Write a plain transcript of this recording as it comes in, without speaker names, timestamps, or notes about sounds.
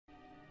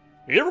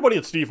Hey everybody,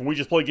 it's Steve from We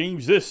Just Play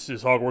Games. This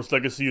is Hogwarts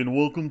Legacy, and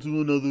welcome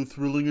to another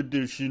thrilling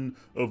edition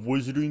of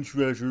Wizarding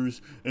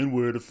Treasures and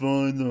Where to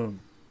Find Them.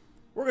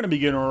 We're going to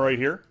begin right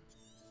here.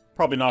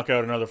 Probably knock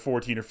out another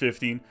 14 or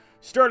 15.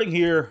 Starting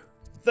here,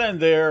 then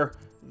there,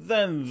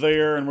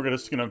 and we're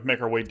just going to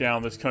make our way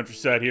down this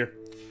countryside here.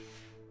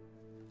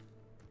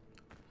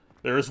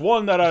 There is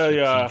one that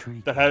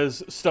that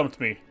has stumped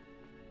me.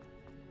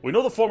 We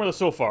know the formula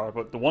so far,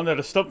 but the one that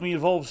has stumped me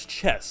involves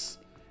chess.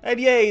 And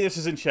yay, this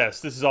isn't chess.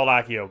 This is all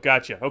Accio.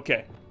 Gotcha.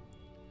 Okay.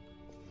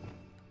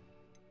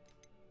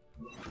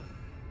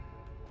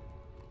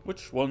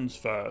 Which one's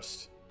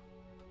first?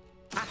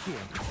 Accio.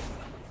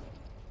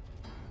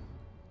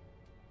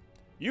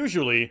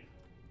 Usually,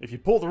 if you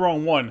pull the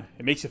wrong one,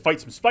 it makes you fight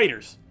some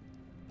spiders.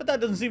 But that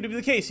doesn't seem to be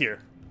the case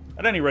here.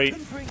 At any rate,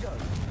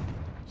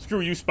 screw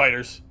you,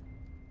 spiders.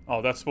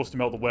 Oh, that's supposed to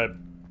melt the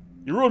web.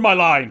 You ruined my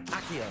line.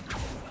 Accio.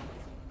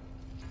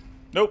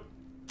 Nope.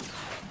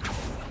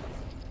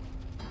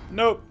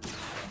 Nope.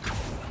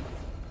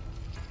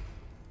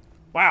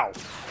 Wow.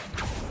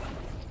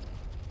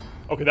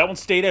 Okay, that one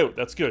stayed out.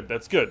 That's good.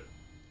 That's good.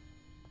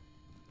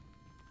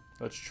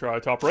 Let's try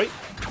top right.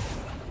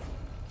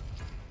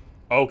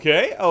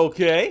 Okay,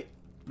 okay.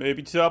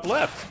 Maybe top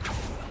left.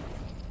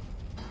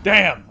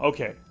 Damn.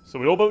 Okay, so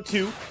we know about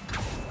 2.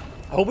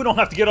 I hope we don't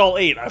have to get all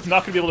 8. I'm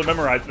not going to be able to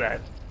memorize that.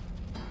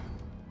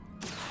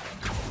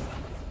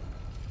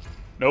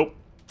 Nope.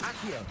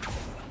 Accio.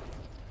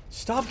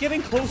 Stop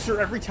getting closer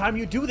every time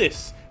you do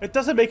this. It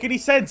doesn't make any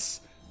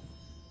sense.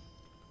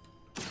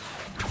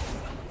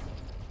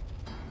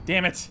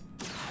 Damn it.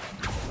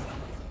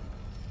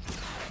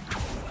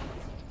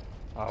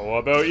 What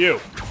about you?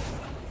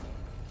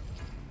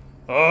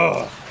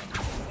 Ugh.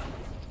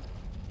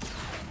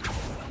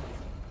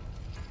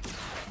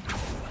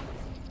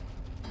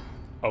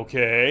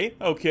 Okay,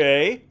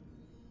 okay.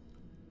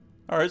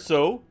 Alright,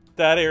 so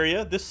that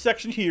area, this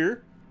section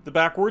here, the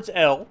backwards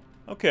L.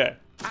 Okay.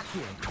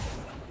 Accio.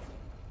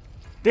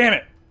 Damn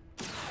it!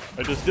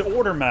 Does the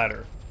order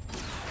matter?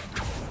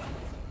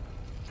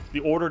 The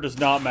order does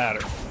not matter.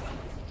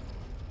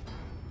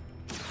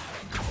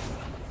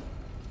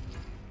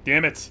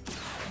 Damn it.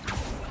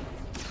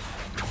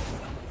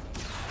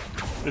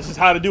 This is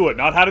how to do it,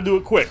 not how to do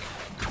it quick.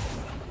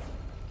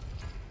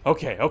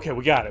 Okay, okay,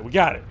 we got it, we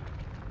got it.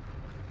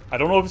 I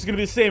don't know if it's going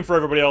to be the same for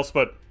everybody else,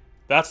 but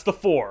that's the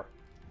 4.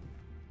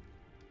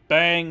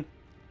 Bang.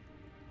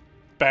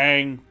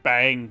 Bang,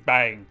 bang,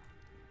 bang.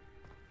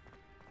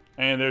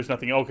 And there's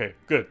nothing. Okay,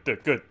 good,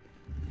 good.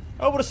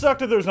 Oh, would have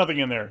sucked if there was nothing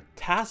in there.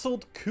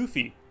 Tassled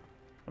Kufi.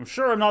 I'm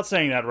sure I'm not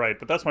saying that right,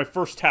 but that's my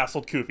first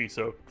Tassled Kufi,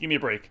 so give me a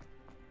break.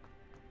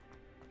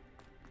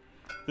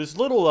 This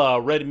little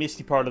red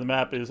misty part of the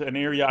map is an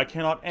area I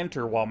cannot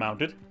enter while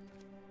mounted.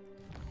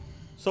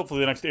 So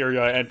hopefully the next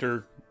area I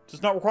enter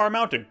does not require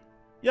mounting.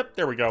 Yep,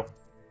 there we go.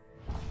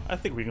 I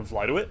think we can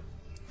fly to it.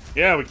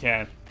 Yeah, we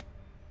can.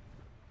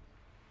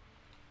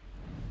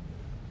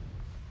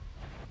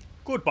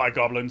 Goodbye,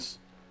 goblins.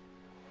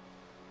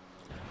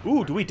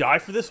 Ooh, do we die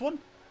for this one?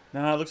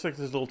 Nah, it looks like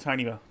there's a little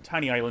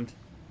tiny island.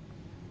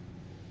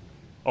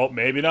 Oh,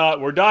 maybe not.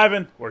 We're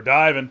diving. We're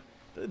diving.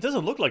 It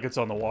doesn't look like it's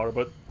on the water,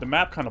 but the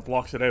map kind of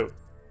blocks it out.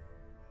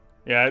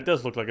 Yeah, it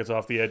does look like it's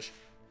off the edge.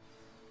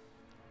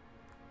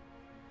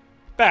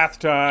 Bath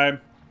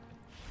time.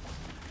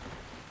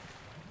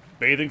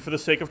 Bathing for the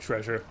sake of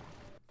treasure.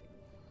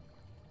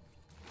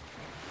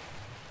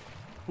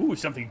 Ooh,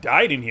 something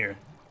died in here.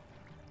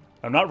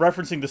 I'm not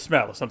referencing the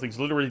smell. Something's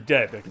literally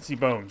dead. I can see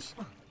bones.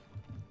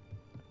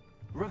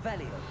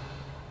 Revelio.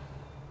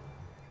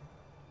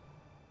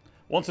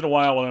 Once in a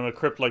while, when I'm in a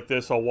crypt like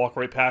this, I'll walk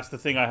right past the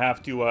thing I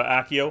have to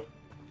Accio.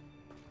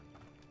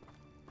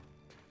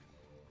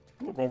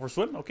 We're going for a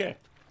swim? Okay.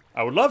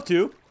 I would love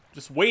to.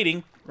 Just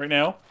waiting right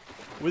now.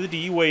 With a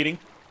D, waiting.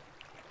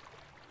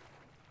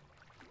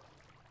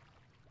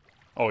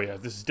 Oh yeah,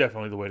 this is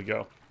definitely the way to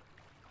go.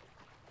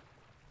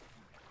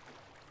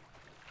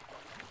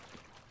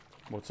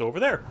 What's over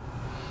there?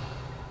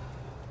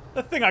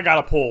 The thing I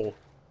gotta pull.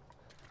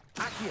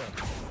 Accio.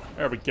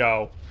 There we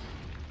go.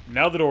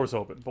 Now the door's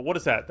open. But what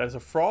is that? That is a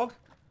frog?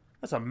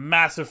 That's a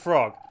massive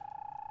frog.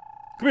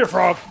 Come here,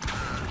 frog!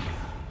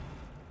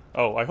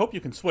 Oh, I hope you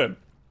can swim.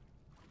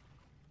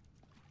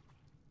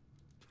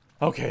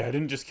 Okay, I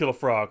didn't just kill a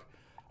frog.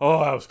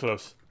 Oh, that was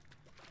close.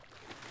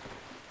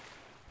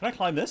 Can I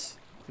climb this?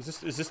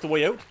 Is this the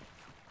way out?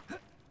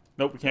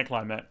 Nope, we can't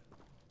climb that.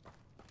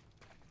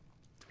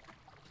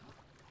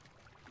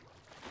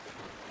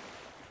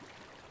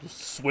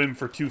 Just swim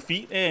for 2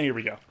 feet, and here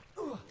we go.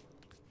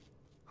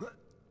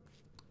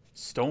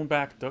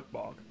 Stoneback Duck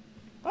Bog.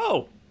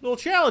 Oh, little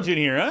challenge in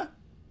here, huh?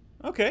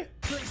 Okay.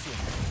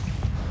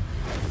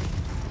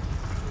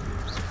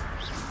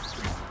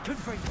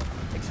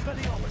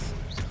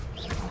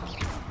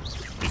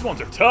 These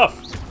ones are tough.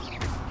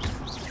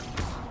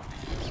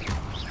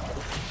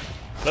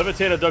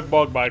 Levitate a duck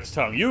bog by its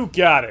tongue. You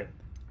got it.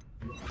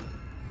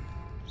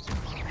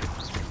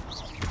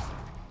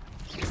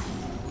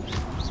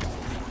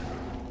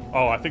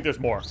 Oh, I think there's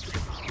more.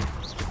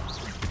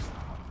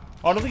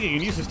 Oh, I don't think you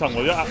can use his tongue,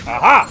 will you?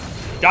 Aha!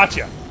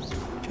 Gotcha!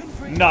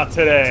 Not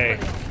today.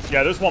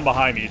 Yeah, there's one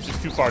behind me. It's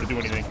just too far to do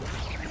anything.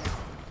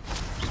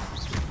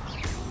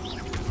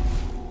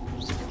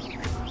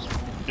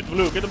 Get the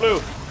blue, get the blue.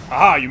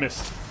 Aha, you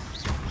missed.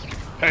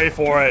 Pay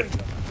for it.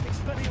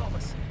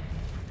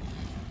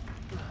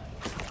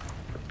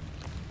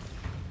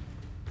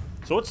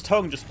 So its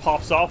tongue just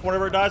pops off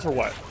whenever it dies, or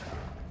what?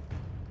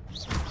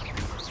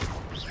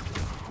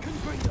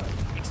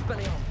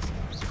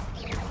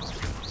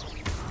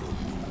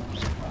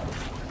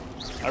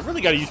 I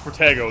really gotta use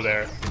Protego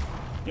there.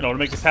 You know, to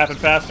make this happen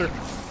faster.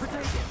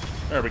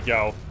 There we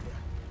go.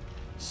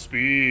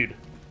 Speed.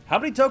 How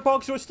many Tug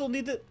Pogs do I still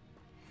need to...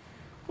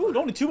 Ooh,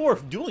 only 2 more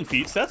dueling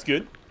feats. That's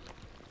good.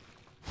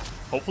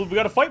 Hopefully we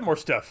gotta fight more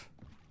stuff.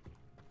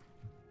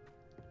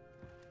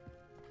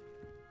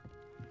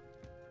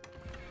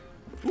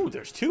 Ooh,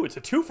 there's 2. It's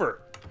a twofer.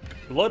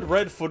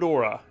 Bloodred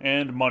Fedora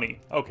and money.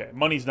 Okay,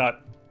 money's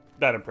not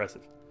that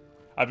impressive.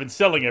 I've been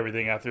selling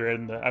everything after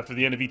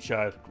the end of each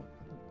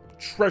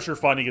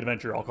treasure-finding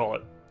adventure, I'll call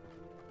it.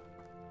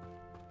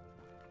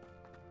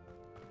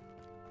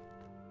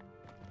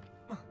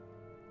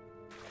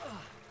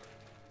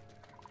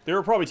 They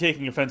were probably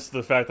taking offense to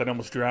the fact that I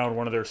almost drowned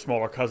one of their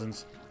smaller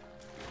cousins.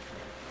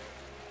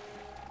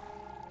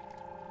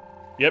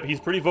 Yep, he's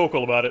pretty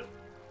vocal about it.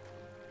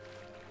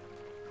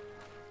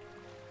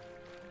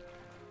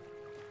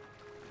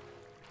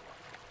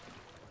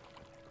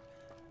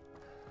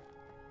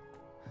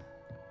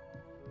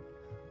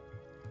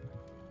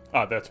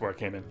 Ah, that's where I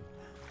came in.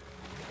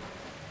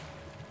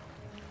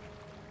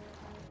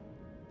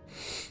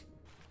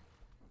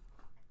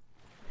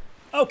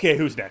 Okay,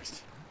 who's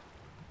next?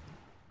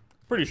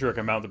 Pretty sure I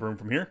can mount the broom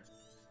from here.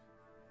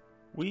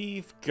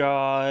 We've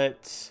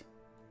got...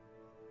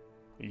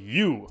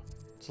 you.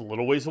 It's a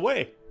little ways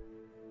away.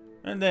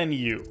 And then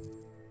you.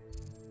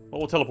 Well,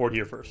 we'll teleport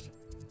here first.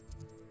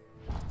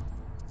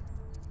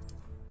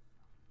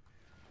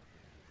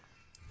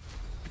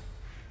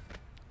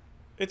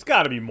 It's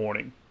gotta be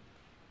morning.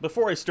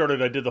 Before I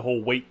started, I did the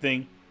whole wait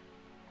thing.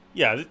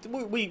 Yeah,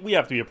 we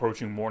have to be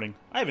approaching morning.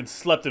 I haven't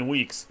slept in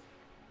weeks.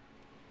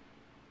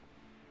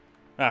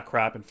 Ah,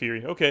 crap,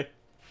 Inferi. Okay.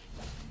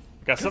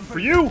 Got something for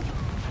you!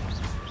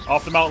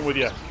 Off the mountain with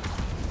you.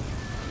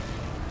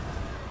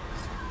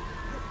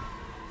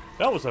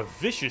 That was a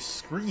vicious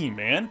scream,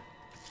 man.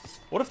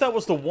 What if that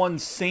was the one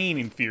sane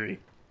Inferi?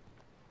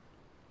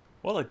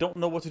 Well, I don't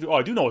know what to do. Oh,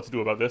 I do know what to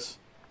do about this.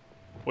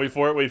 Wait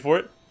for it, wait for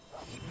it.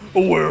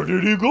 Where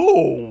did he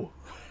go?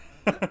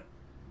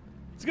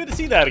 It's good to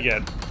see that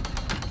again.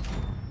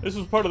 This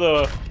was part of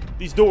the...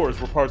 These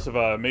doors were parts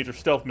of major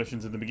stealth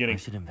missions in the beginning. I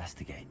should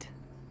investigate.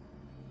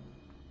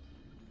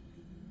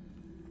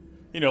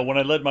 You know, when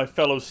I led my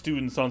fellow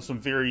students on some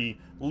very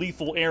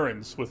lethal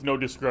errands with no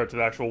disregard to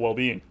the actual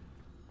well-being.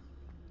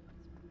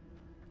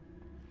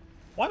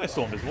 Why am I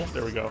still invisible?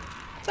 There we go.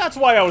 That's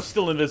why I was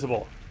still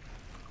invisible.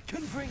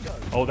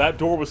 Oh, that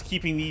door was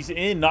keeping these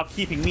in, not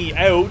keeping me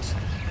out.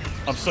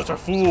 I'm such a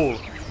fool.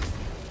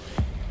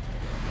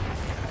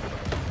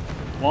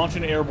 Launch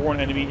an airborne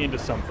enemy into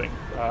something.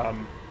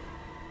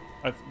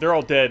 They're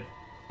all dead.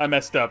 I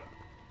messed up.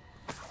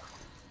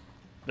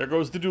 There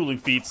goes the dueling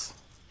feats.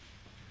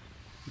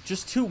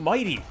 Just too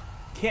mighty.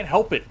 Can't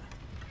help it.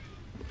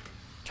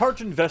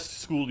 Tartan vest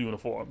school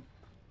uniform.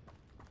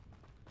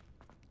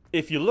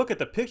 If you look at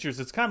the pictures,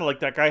 it's kind of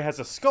like that guy has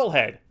a skull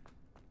head.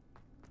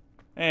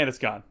 And it's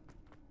gone.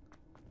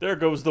 There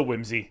goes the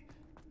whimsy.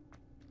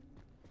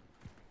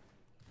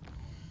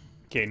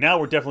 Okay, now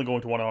we're definitely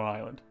going to one on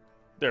island.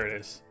 There it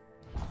is.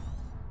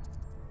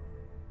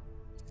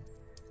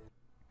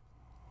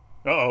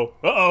 Uh-oh.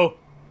 Uh-oh.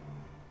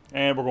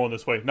 And we're going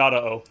this way. Not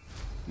uh-oh.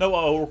 No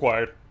uh-oh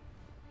required.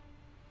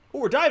 Oh,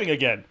 we're diving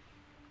again.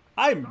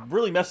 I'm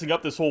really messing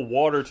up this whole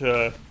water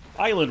to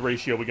island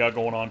ratio we got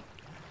going on.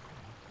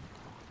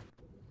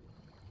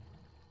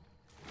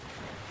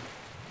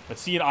 I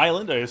see an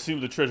island. I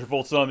assume the treasure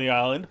vault's on the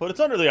island, but it's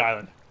under the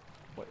island.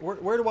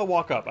 Where do I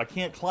walk up? I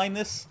can't climb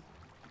this?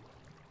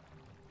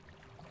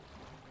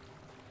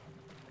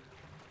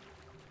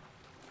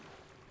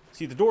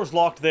 See, the door's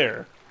locked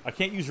there. I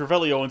can't use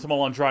Revelio until I'm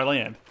on dry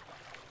land.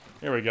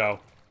 There we go.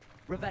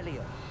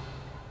 Revelio.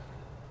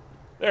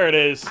 There it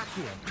is.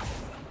 Accio.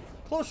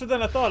 Closer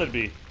than I thought it'd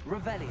be.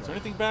 Revelio. Is there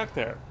anything back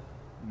there?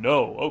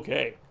 No.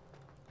 Okay.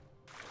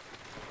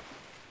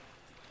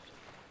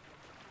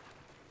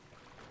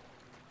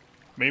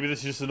 Maybe this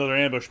is just another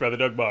ambush by the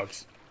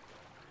Dugbugs.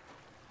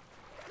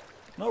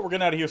 No, we're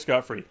getting out of here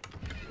scot-free.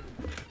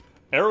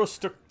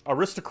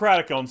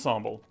 Aristocratic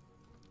Ensemble.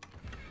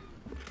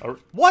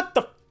 What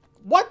the...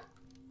 What?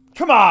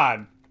 Come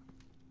on!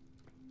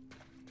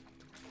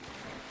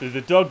 Did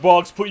the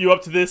Dugbugs put you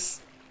up to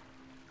this?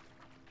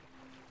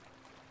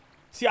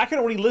 See, I can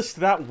only list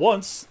that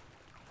once.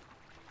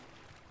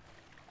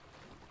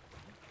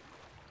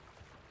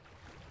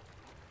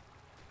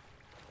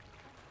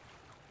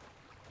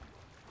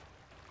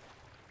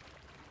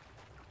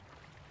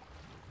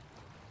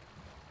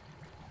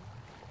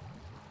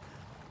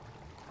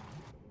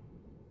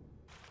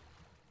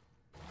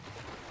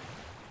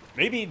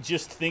 Maybe it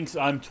just thinks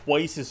I'm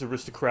twice as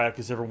aristocratic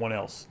as everyone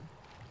else.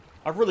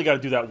 I've really got to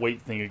do that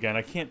weight thing again.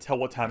 I can't tell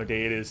what time of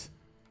day it is.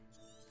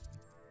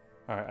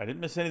 Alright, I didn't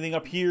miss anything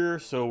up here,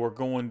 so we're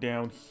going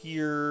down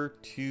here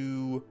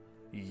to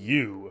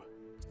you.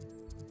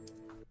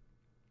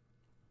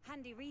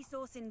 Handy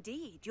resource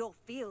indeed, your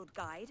field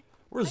guide.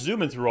 We're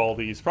zooming through all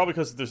these, probably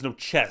because there's no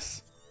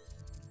chests.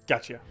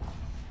 Gotcha.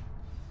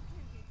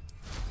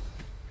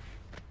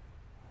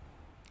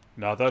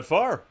 Not that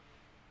far.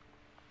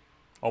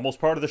 Almost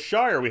part of the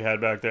Shire we had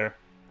back there.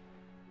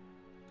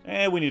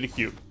 And we need a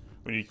cube.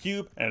 We need a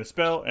cube and a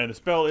spell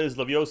is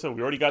Leviosa.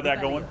 We already got that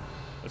going.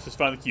 Let's just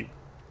find the cube.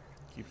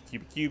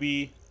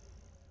 Cubey.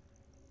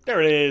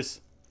 There it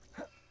is.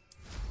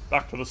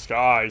 Back to the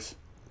skies.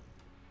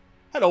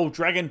 Hello,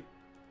 dragon.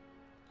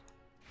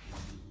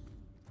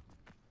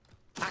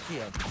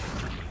 Accio.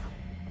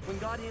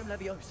 Wingardium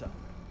Leviosa.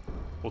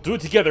 We'll do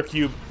it together,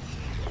 cube.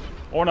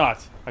 Or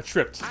not. I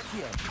tripped.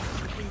 Accio.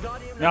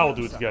 Wingardium Now we'll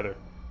do it Leviosa. together.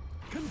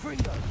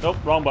 Confringo. Nope,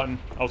 wrong button.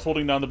 I was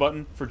holding down the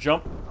button for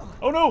jump.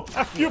 Oh no!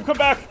 Ah, cube, come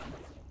back!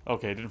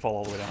 Okay, it didn't fall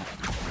all the way down.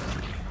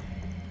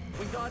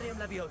 Wingardium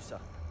Leviosa.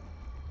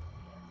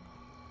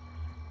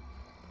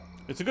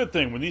 It's a good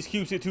thing. When these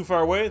cubes get too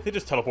far away, they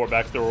just teleport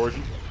back to their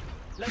origin.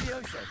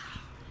 Leviosa.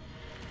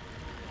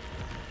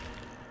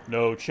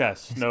 No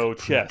chest. No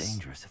chest.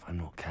 Dangerous if I'm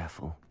not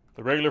careful.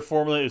 The regular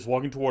formula is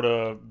walking toward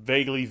a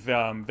vaguely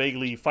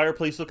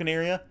fireplace-looking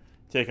area,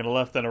 taking a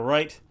left and a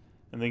right,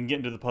 and then get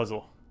into the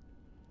puzzle.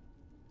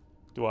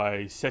 Do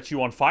I set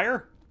you on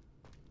fire?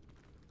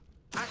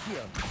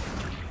 Accio.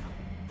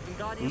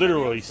 Wingardium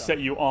Literally Leviosa. set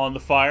you on the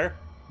fire.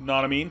 Know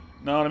what I mean?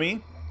 Know what I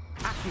mean?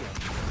 Accio.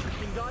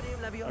 Wingardium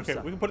Leviosa. Okay,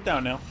 we can put it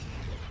down now.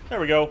 There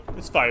we go.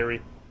 It's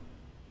fiery.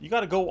 You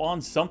gotta go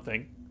on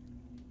something.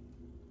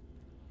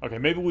 Okay,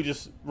 maybe we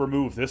just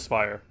remove this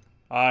fire.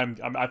 I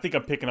think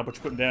I'm picking up what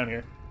you're putting down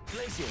here.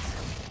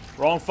 Glacius.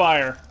 Wrong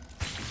fire.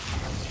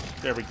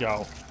 There we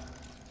go.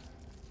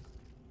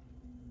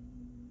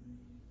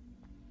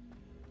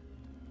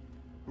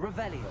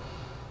 Revelio.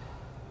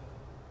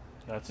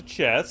 That's a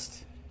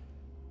chest.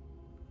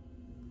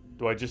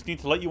 Do I just need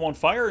to let you on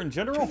fire in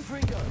general?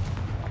 Confringo.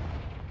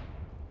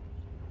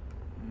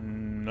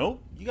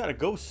 Nope. You gotta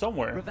go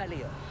somewhere.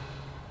 Revelio.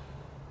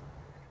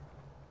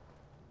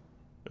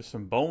 There's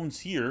some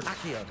bones here.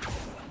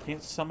 Accio.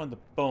 Can't summon the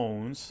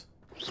bones.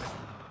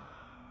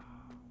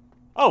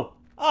 Oh!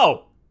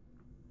 Oh!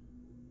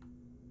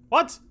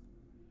 What?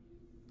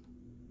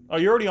 Oh,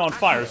 you're already on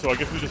fire, so I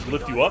guess we just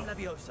lift you up.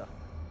 Leviosa.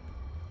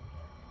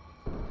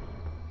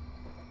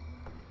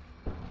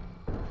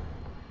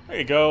 There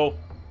you go.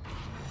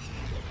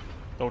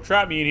 Don't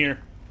trap me in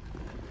here.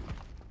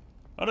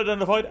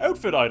 Unidentified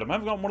outfit item. I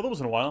haven't gotten one of those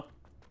in a while.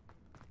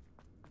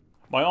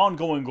 My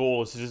ongoing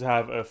goal is to just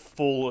have a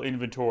full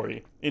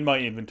inventory, in my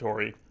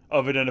inventory,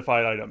 of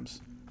identified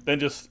items. Then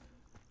just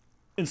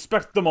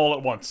inspect them all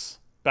at once,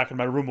 back in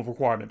my room of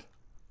requirement.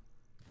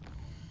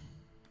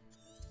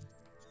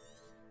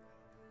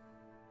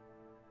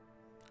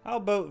 How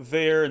about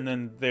there and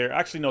then there?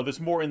 Actually, no, there's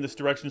more in this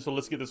direction, so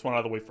let's get this one out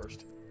of the way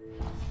first.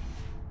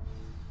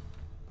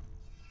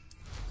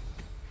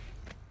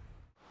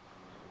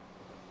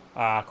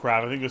 Ah,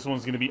 crap. I think this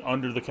one's going to be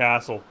under the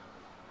castle.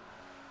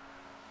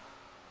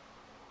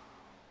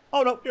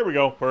 Oh, no. Here we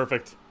go.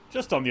 Perfect.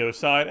 Just on the other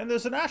side. And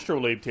there's an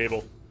astrolabe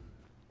table.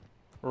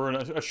 Or an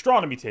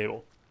astronomy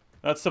table.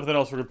 That's something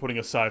else we're putting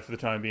aside for the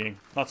time being.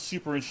 Not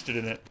super interested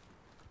in it.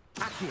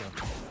 Accio.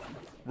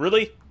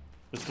 Really?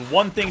 Just the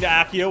one thing to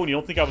Accio and you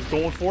don't think I was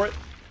going for it?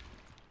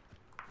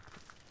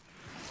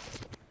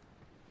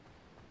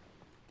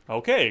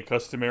 Okay,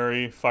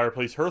 customary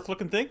fireplace hearth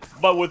looking thing.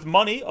 But with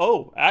money.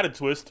 Oh, added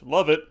twist.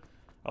 Love it.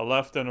 A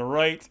left and a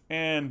right.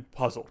 And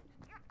puzzle.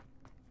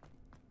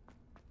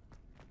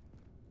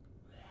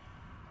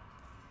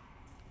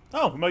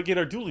 Oh, we might get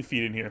our dueling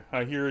feet in here.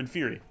 Here in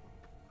Fury.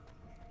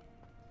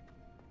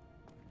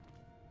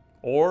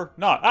 Or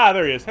not. Ah,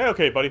 there he is. Hey,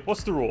 okay, buddy.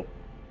 What's the rule?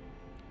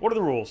 What are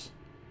the rules?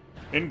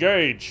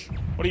 Engage.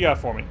 What do you got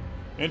for me?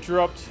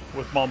 Interrupt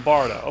with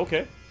Bombarda.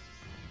 Okay.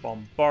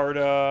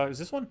 Bombarda. Is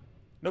this one?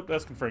 Nope,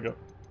 that's Confringo.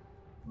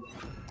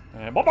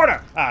 And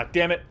Bombarda! Ah,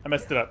 damn it. I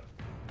messed it up.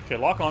 Okay,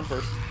 lock on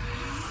first.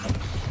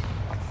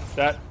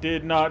 That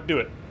did not do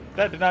it.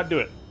 That did not do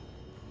it.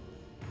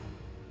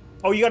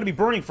 Oh, you gotta be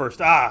burning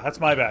first. Ah, that's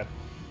my bad.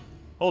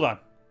 Hold on.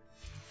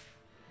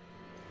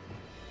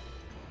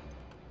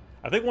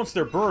 I think once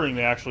they're burning,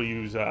 they actually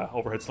use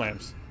overhead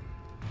slams.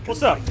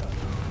 What's up?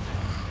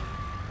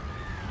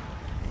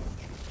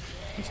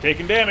 He's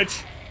taking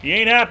damage. He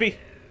ain't happy.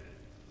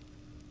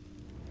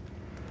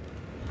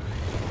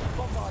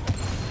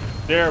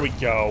 There we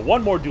go.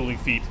 One more dueling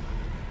feat.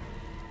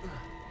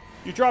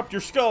 You dropped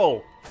your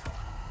skull.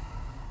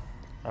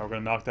 Alright, we're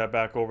gonna knock that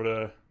back over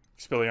to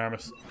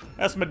Expelliarmus.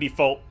 That's my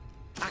default.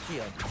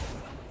 Accio.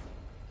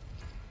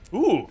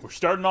 Ooh, we're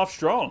starting off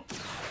strong.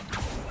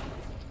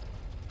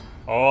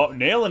 Oh,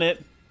 nailing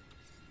it.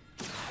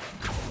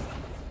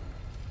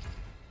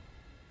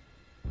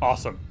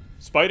 Awesome.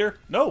 Spider?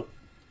 No.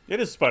 It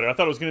is a spider. I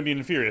thought it was going to be an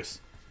Infurious.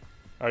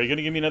 Are you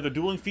gonna give me another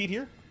dueling feat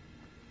here?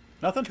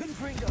 Nothing?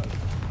 Confringo.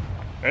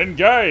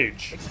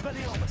 Engage!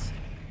 Expelliarmus.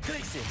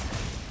 Glacius.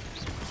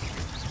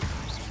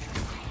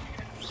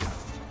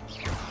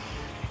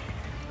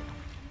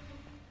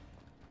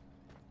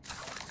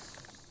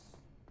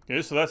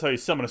 Okay, so that's how you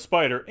summon a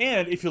spider.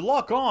 And if you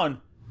lock on,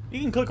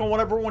 you can click on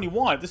whatever one you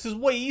want. This is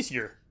way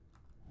easier.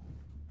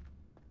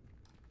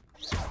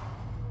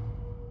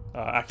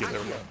 Accio,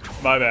 there we go.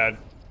 My bad.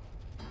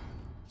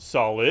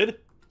 Solid.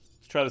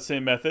 Let's try the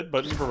same method,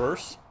 but in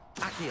reverse.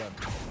 Accio.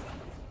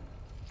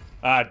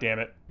 Ah, damn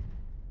it.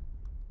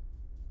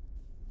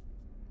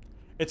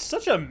 It's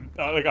such a,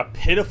 like a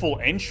pitiful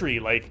entry.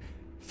 Like,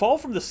 fall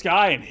from the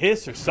sky and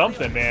hiss or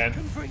something, man.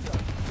 Confringo.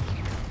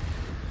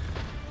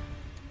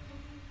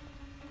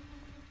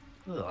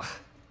 Ugh.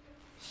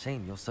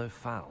 Shame you're so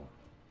foul.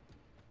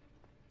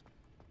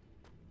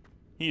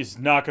 He's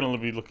not gonna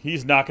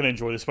he's not gonna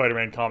enjoy the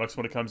Spider-Man comics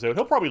when it comes out.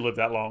 He'll probably live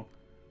that long.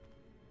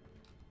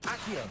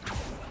 Accio.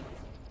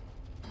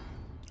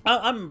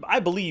 I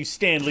believe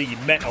Stan Lee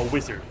met a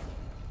wizard.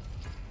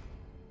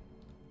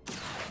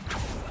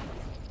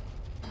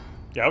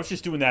 Yeah, I was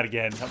just doing that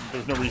again.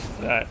 There's no reason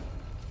for that.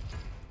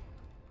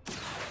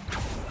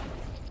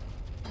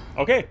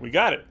 Okay, we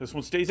got it. This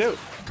one stays out.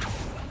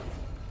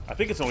 I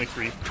think it's only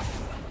 3.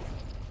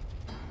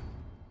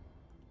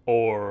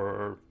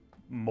 Or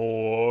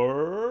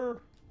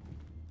more.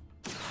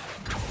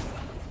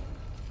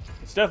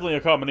 It's definitely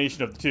a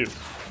combination of the 2.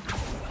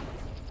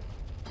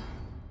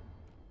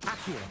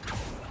 Accio.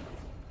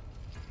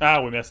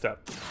 Ah, we messed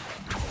up.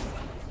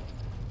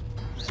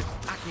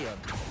 Accio.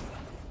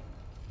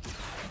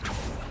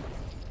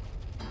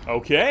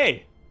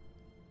 Okay.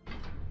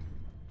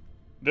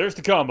 There's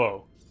the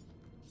combo.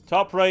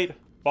 Top right,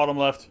 bottom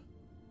left,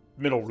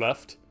 middle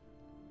left.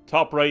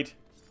 Top right,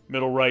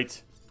 middle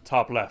right,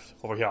 top left.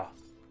 Over here.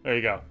 There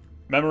you go.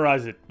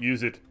 Memorize it.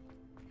 Use it.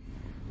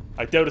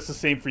 I doubt it's the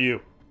same for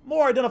you.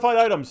 More identified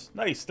items.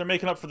 Nice. They're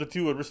making up for the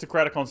 2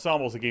 aristocratic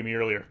ensembles they gave me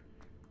earlier.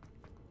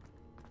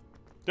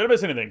 Did I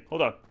miss anything?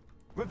 Hold on.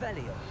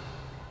 Revelio.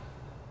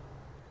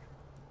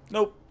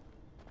 Nope.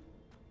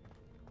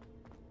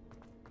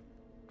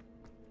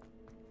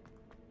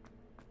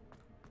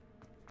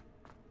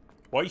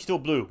 Why are you still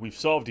blue? We've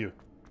solved you.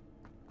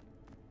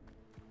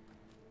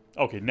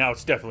 Okay, now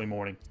it's definitely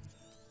morning.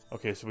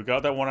 Okay, so we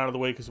got that one out of the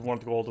way because we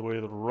wanted to go all the way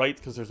to the right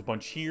because there's a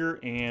bunch here,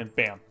 and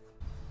bam.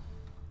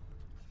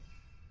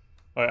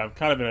 Alright, I'm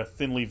kind of in a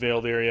thinly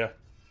veiled area.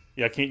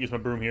 Yeah, I can't use my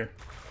broom here.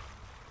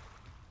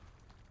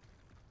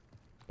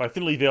 By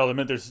thinly veiled, I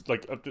meant there's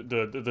like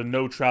the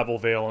no travel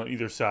veil on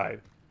either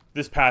side.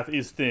 This path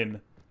is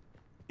thin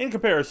in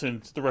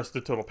comparison to the rest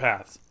of the total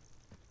paths.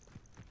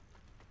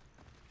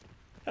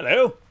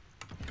 Hello.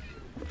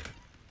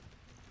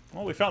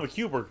 Well, we found the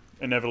cube we're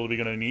inevitably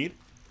going to need.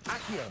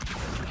 Accio.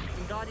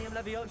 Wingardium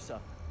Leviosa.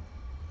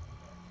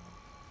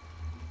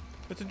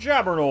 It's a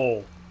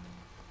Jabberknoll.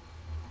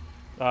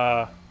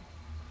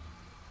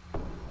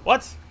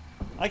 What?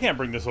 I can't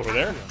bring this over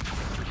there.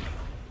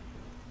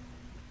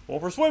 Go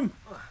for a swim.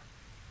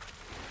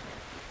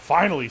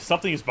 Finally,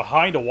 something is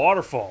behind a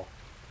waterfall.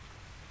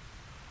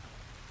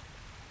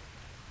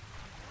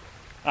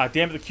 Ah,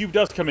 damn it, the cube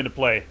does come into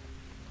play.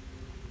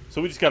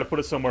 So we just got to put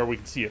it somewhere we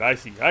can see it. I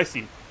see, I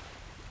see.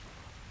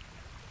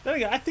 Then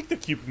again, I think the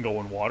cube can go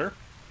in water.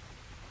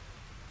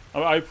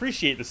 I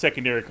appreciate the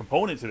secondary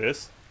component to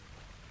this.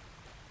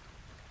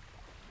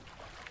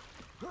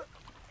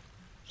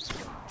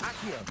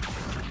 Accio.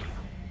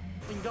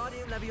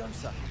 Wingardium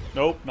Leviosa.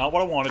 Nope, not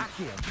what I wanted.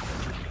 Accio.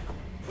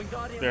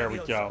 Wingardium There we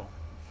Leviosa. go.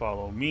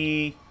 Follow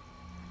me.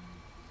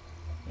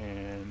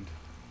 And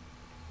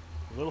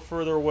a little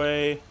further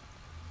away.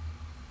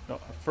 No,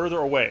 further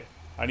away.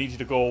 I need you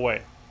to go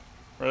away.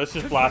 Or let's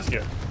just blast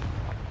you.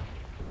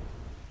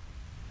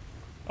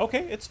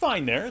 Okay, it's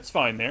fine there. It's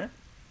fine there.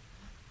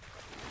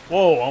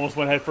 Whoa, almost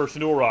went head first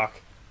into a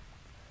rock.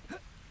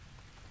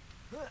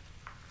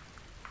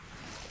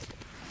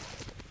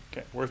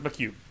 Okay, where's my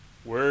cube?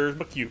 Where's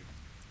my cube?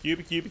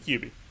 Cubey, cubey,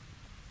 cubey.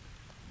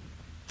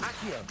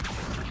 Accio.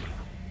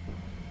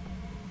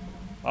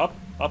 Up,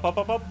 up, up,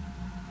 up, up.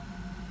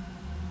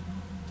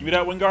 Give me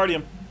that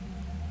Wingardium.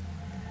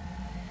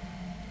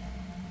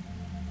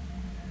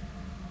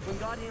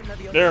 Wingardium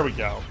Leviosa. There we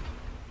go.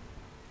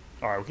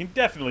 Alright, we can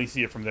definitely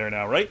see it from there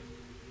now, right?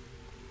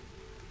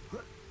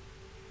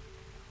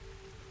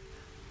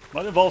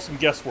 Might involve some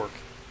guesswork.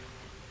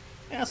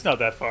 Yeah, it's not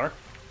that far.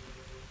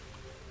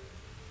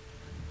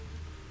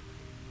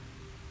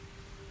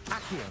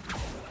 Accio.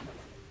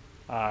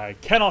 I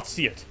cannot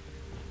see it.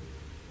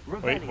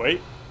 Revelio. Wait,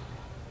 wait.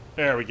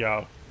 There we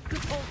go.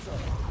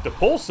 Depulso.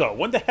 Depulso?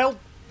 When the hell?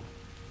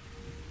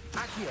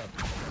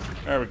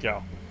 Accio. There we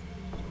go.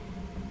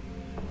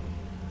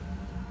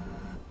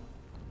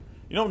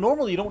 You know,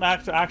 normally you don't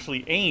have to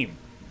actually aim.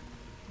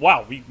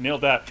 Wow, we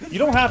nailed that. You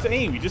don't have to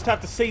aim. You just have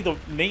to say the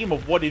name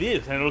of what it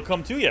is, and it'll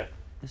come to you.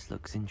 This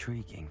looks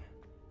intriguing.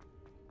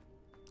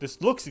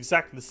 This looks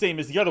exactly the same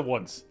as the other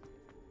ones.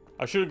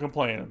 I shouldn't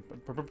complain.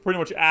 I'm pretty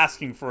much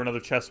asking for another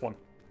chess one.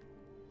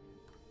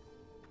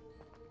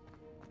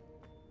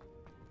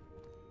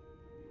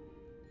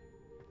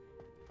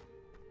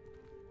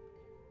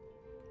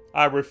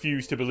 I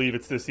refuse to believe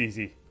it's this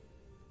easy.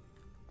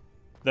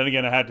 Then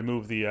again, I had to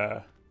move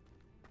the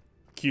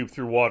cube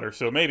through water,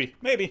 so maybe.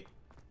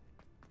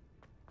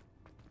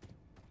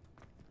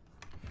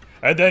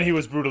 And then he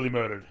was brutally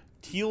murdered.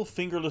 Teal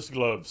Fingerless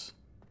Gloves.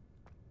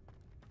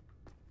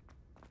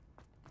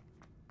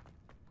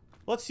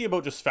 Let's see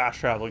about just fast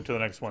traveling to the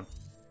next one.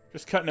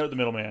 Just cutting out the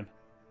middleman.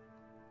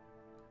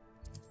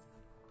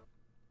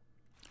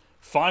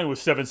 Fine with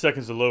 7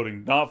 seconds of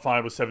loading, not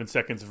fine with 7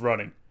 seconds of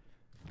running.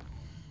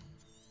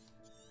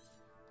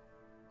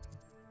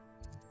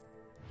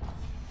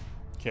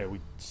 Okay,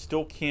 we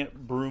still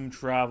can't broom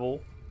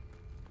travel.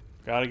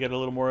 Gotta get a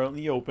little more out in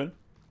the open.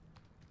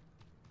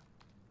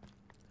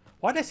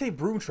 Why did I say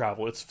broom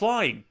travel? It's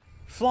flying.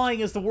 Flying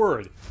is the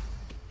word.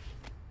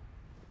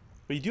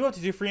 But you do have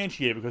to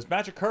differentiate because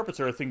magic carpets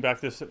are a thing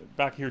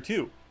back here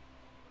too.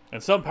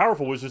 And some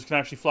powerful wizards can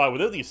actually fly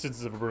without the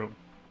assistance of a broom.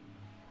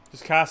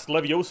 Just cast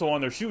Levioso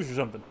on their shoes or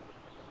something.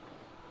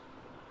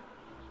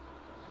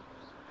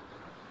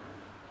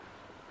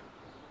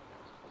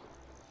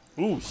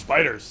 Ooh,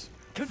 spiders.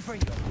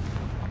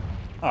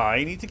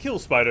 I need to kill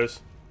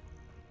spiders.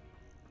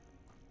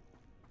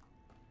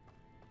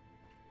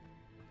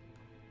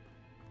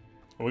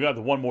 Well, we got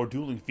the one more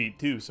dueling feat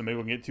too, so maybe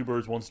we can get 2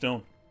 birds, 1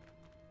 stone.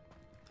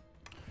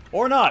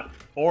 Or not.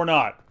 Or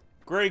not.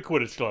 Great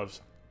Quidditch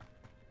Gloves.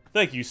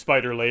 Thank you,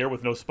 spider layer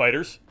with no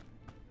spiders.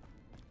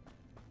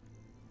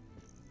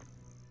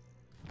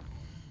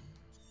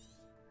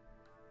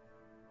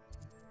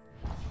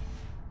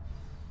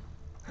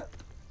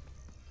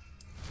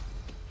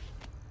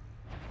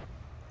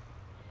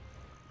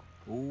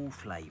 All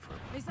flavour.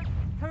 Is that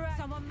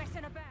someone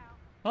messing about?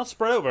 Not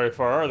spread out very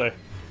far, are they?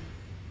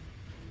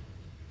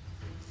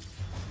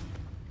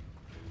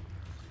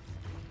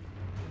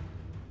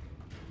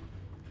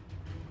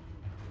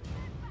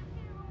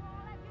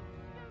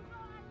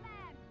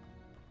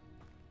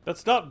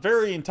 That's not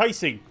very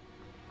enticing.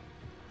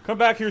 Come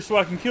back here so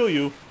I can kill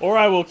you, or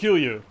I will kill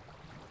you.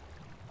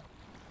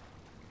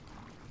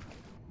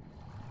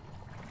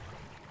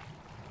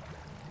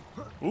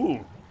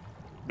 Ooh,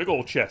 big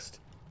old chest.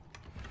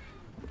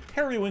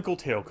 Periwinkle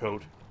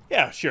Tailcoat.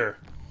 Yeah, sure.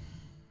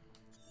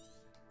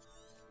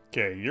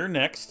 Okay, you're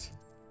next.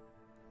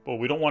 But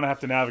we don't want to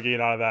have to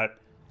navigate out of that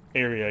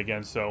area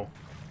again, so...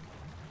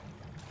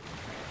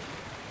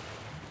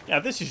 Yeah,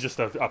 this is just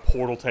a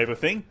portal type of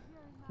thing.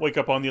 Wake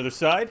up on the other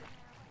side.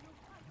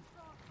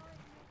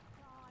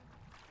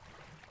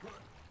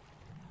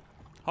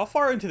 How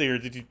far into there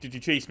did you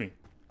chase me?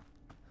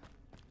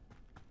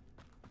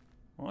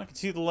 Well, I can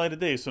see the light of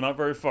day, so not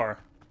very far.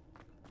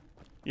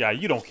 Yeah,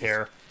 you don't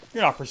care.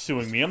 You're not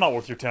pursuing me. I'm not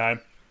worth your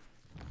time.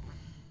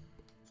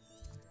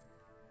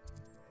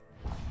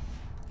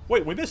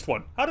 Wait, we missed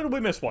one. How did we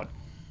miss one?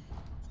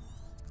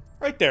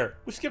 Right there.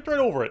 We skipped right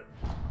over it.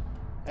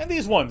 And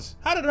these ones.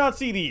 How did I not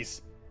see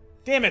these?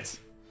 Damn it.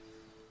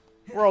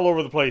 We're all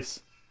over the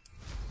place.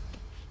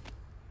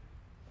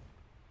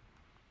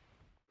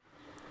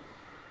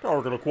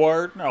 Target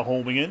acquired. Now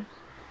homing in.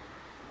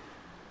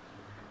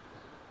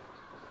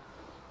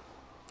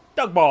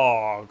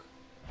 Dugbog.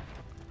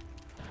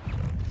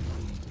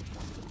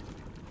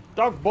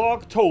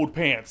 Dugbog Toad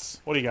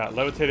Pants. What do you got?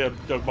 Levitated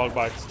Dugbog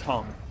by its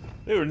tongue.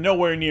 They were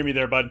nowhere near me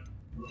there, bud.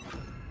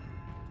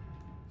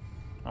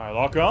 Alright,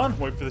 lock on.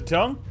 Wait for the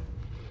tongue.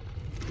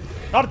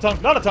 Not a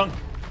tongue. Not a tongue.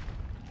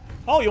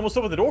 Oh, you almost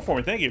opened the door for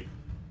me. Thank you.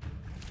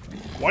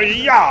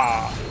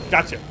 Why-ya!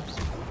 Gotcha.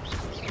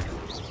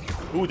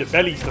 Ooh, the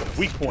belly's the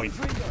weak point.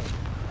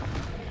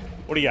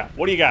 What do you got?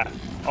 What do you got?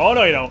 Oh,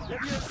 no, you don't.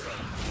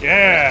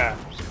 Yeah!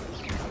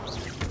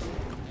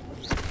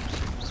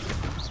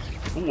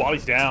 Ooh,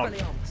 Wally's down.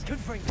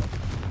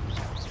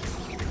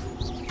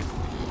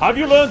 Have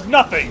you learned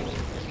nothing?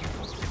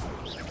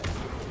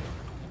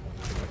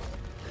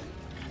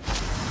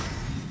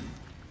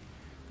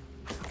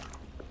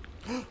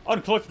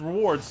 Uncollected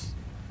rewards.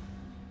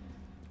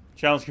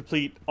 Challenge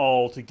complete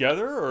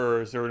altogether,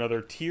 or is there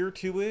another tier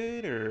to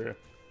it, or... It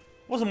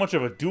wasn't much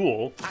of a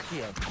duel.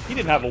 He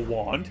didn't have a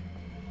wand.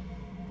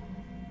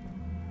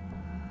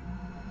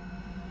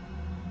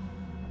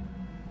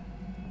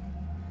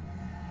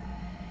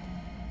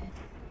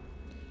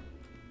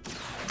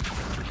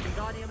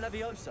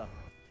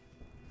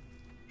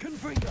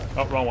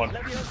 Oh, wrong one.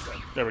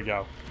 There we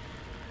go.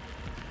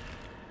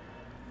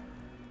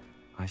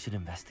 I should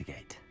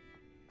investigate.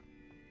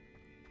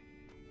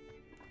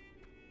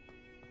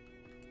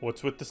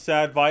 What's with the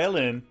sad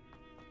violin?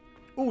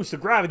 Ooh, it's the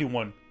gravity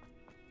one.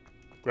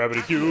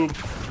 Gravity cube.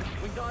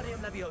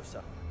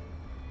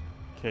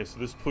 Okay, so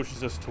this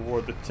pushes us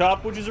toward the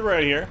top, which is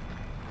right here.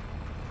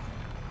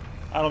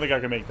 I don't think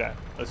I can make that.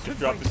 Let's just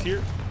drop this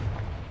here,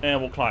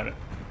 and we'll climb it.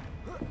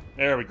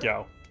 There we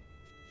go.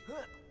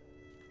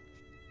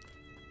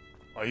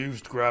 I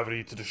used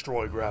gravity to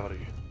destroy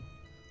gravity.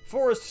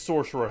 Forest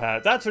Sorcerer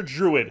Hat. That's a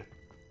druid.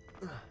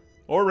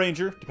 Or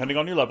ranger, depending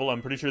on your level.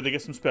 I'm pretty sure they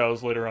get some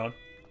spells later on.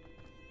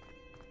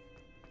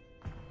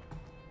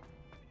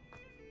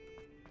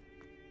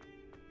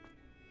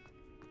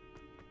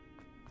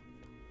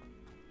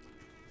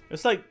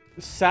 It's like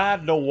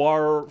sad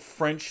noir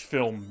French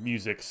film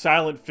music.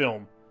 Silent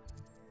film.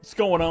 What's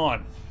going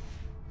on?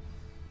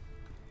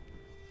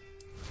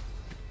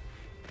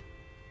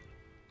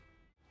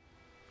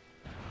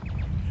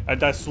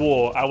 And I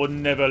swore I would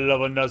never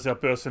love another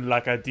person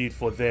like I did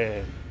for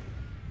them.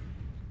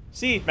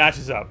 See?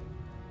 Matches up.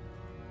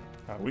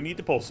 Alright, we need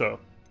the pulso.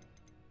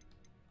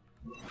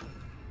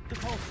 The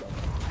pulso.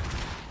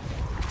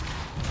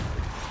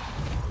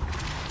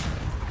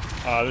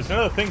 There's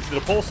another thing to the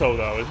pulso,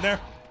 though, isn't there?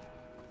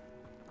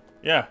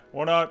 Yeah,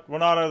 we're not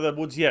out of the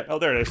woods yet. Oh,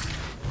 there it is.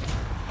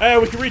 Hey,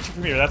 we can reach it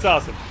from here. That's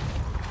awesome.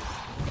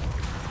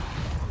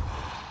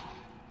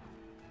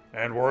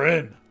 And we're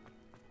in.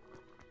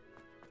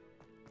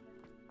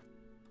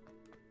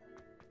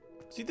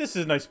 See, this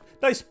is a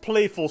nice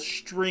playful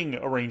string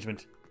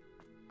arrangement.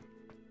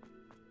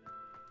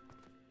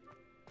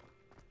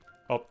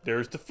 Oh,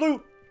 there's the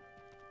flute.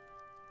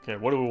 Okay,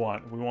 what do we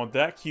want? We want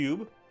that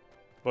cube,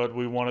 but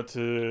we want it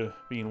to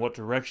be in what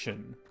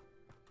direction?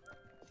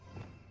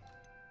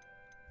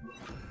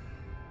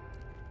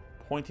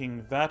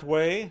 Pointing that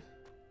way.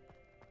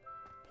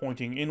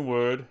 Pointing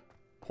inward.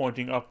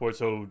 Pointing upward.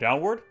 So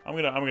downward? I'm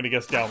gonna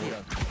guess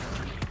downward.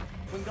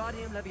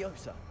 Wingardium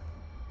Leviosa.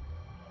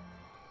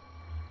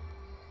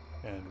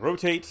 And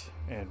rotate,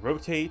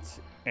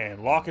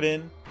 and lock it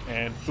in,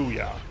 and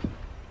booyah.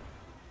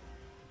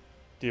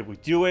 Did we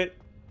do it?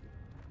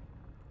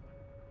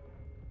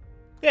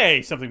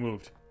 Yay, something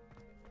moved.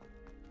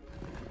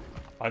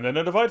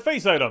 Unidentified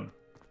face item.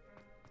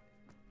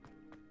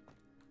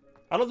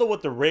 I don't know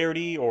what the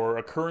rarity or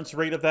occurrence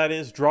rate of that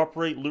is. Drop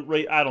rate, loot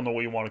rate, I don't know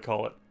what you want to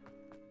call it.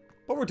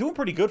 But we're doing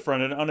pretty good for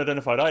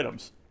unidentified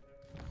items.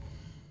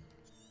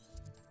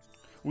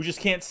 We just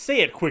can't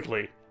say it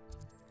quickly.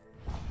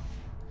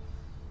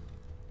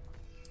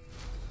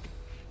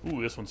 Ooh,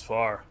 this one's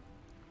far.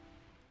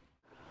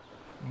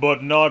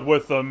 But not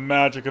with the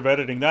magic of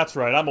editing. That's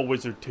right, I'm a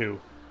wizard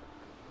too.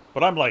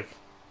 But I'm like...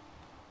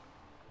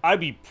 I'd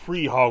be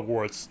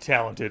pre-Hogwarts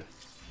talented.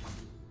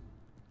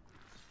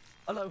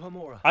 Aloha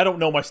Mora. I don't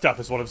know my stuff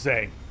is what I'm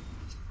saying.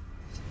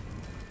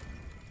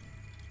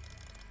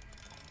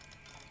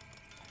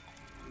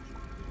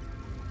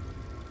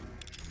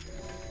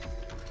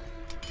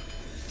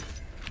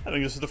 I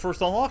think this is the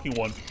first unlocking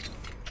one.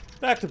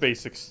 Back to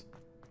basics.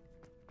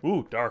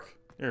 Ooh, dark.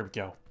 There we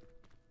go.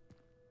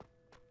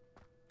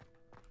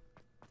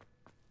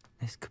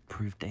 This could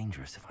prove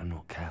dangerous if I'm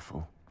not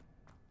careful.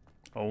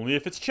 Only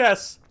if it's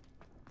chess.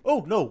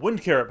 Oh, no,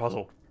 wind carrot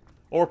puzzle.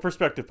 Or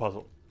perspective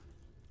puzzle.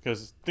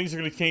 Because things are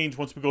going to change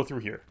once we go through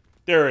here.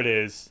 There it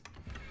is.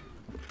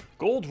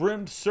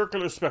 Gold-rimmed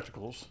circular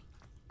spectacles.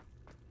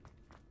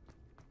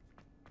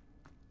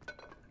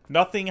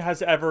 Nothing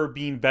has ever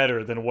been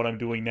better than what I'm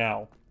doing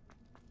now.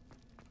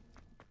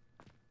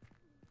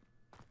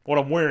 What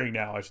I'm wearing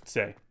now, I should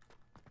say.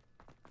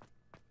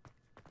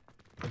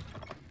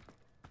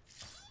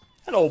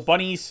 Hello,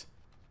 bunnies.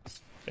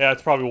 Yeah,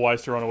 it's probably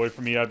wise to run away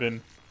from me.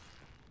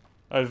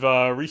 I've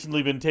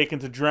recently been taken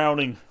to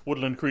drowning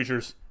woodland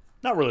creatures.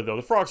 Not really, though.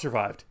 The frog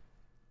survived.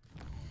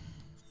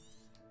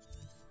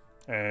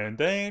 And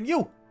then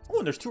you. Oh,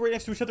 and there's two right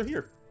next to each other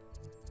here.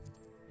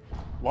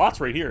 Lots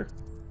right here.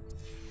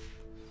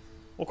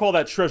 We'll call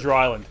that Treasure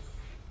Island.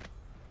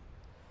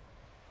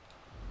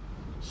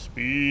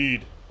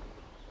 Speed.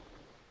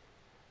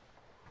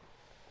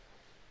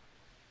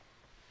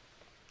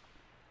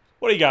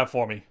 What do you got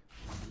for me?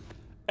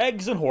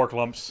 Eggs and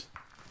horklumps.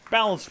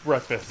 Balanced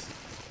breakfast.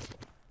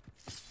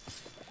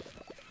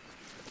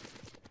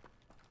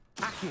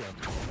 Accio.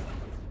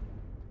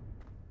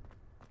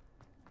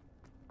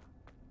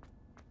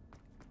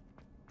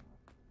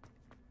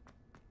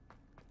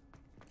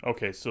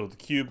 Okay, so the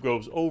cube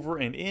goes over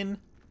and in.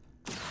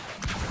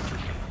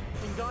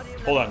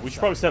 Wingardium Hold on, we should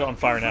probably set it on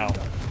fire now.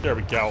 There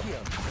we go.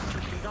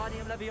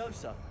 Wingardium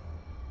Leviosa.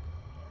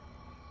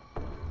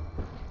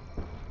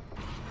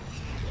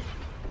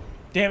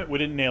 Damn it, we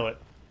didn't nail it.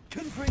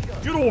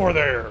 Confringo. Get over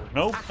there!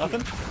 No,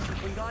 nothing?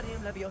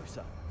 Wingardium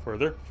Leviosa.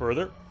 Further,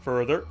 further,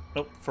 further.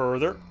 Nope,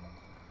 further.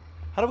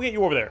 How do we get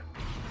you over there?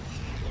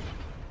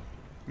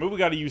 Maybe we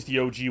gotta use the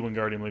OG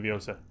Wingardium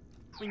Leviosa.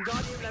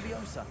 Wingardium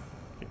Leviosa.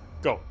 Okay,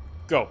 go,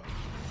 go.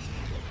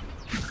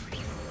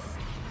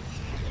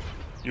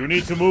 You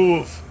need to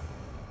move.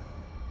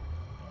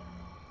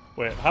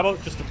 Wait, how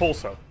about just a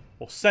pulso?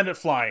 We'll send it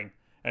flying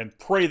and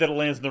pray that it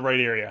lands in the right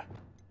area.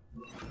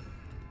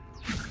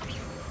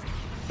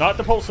 Not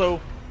the pulso.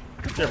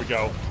 There we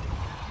go.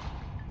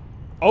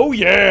 Oh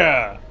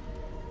yeah!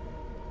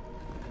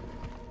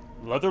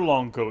 Leather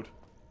Longcoat.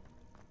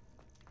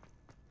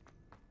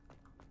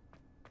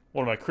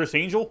 What am I, Chris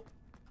Angel?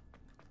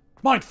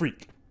 Mind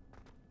Freak!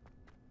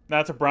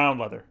 That's a brown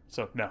leather,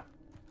 so no.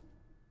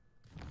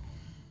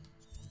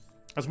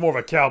 That's more of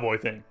a cowboy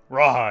thing.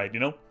 Rawhide, you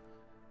know?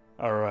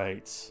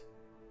 Alright.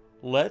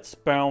 Let's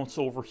bounce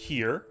over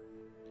here.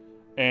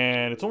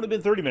 And it's only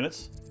been 30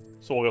 minutes.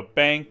 So we'll go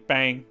bang,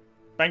 bang,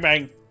 bang,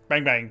 bang,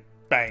 bang, bang,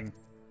 bang,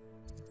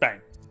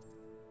 bang.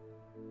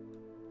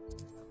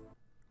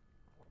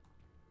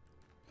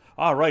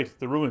 Alright,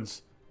 the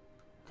ruins.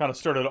 Kind of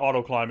started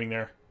auto-climbing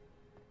there.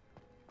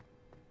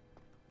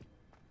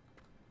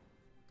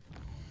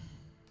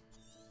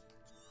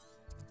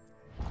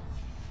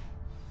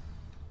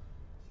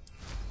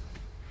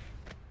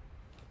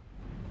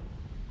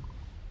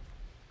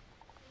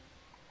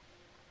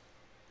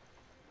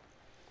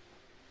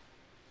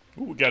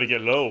 Ooh, we gotta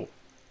get low.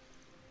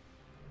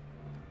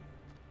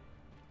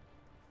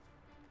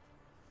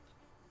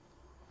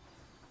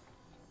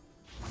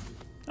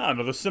 Ah,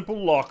 another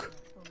simple lock.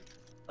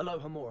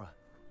 Aloha Mora.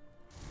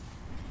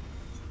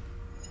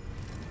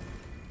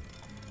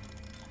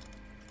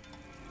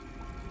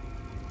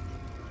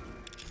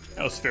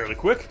 That was fairly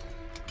quick.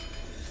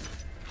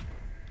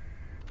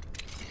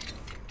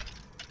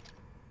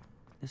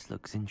 This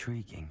looks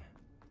intriguing.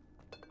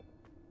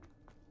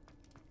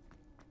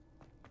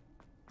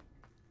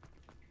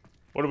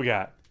 What do we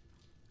got?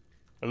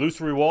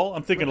 Illusory wall?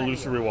 I'm thinking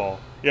illusory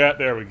wall. Yeah,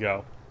 there we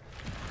go.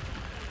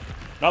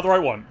 Not the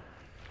right one.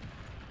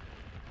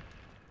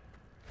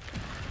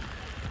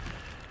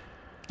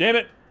 Damn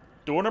it.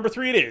 Door number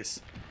 3 it is.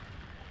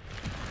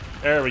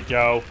 There we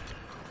go.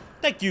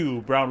 Thank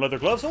you, brown leather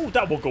gloves. Oh,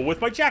 that will go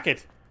with my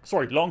jacket.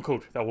 Sorry, long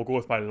coat. That will go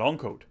with my long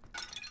coat.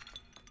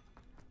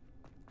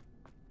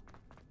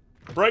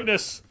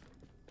 Brightness.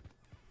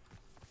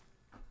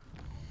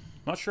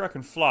 Not sure I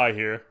can fly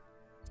here.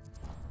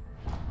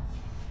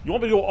 You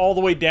want me to go all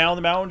the way down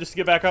the mountain just to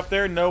get back up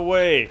there? No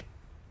way.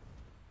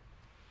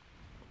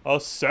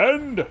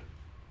 Ascend.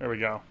 There we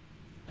go.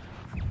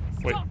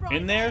 Wait,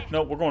 in there?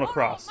 No, we're going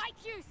across.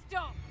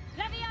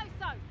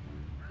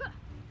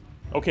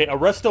 Okay,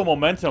 Arresto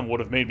Momentum would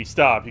have made me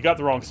stop. You got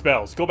the wrong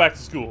spells. Go back to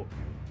school.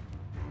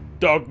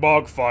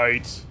 Dugbog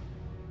fight.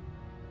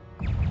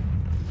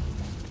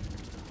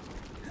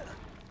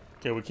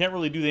 Okay, we can't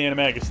really do the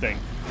Animagus thing.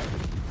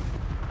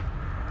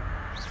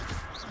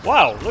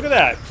 Wow, look at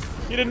that.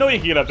 You didn't know you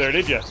could get up there,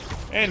 did you?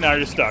 And now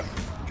you're stuck.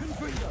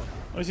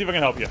 Let me see if I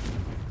can help you.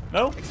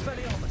 No?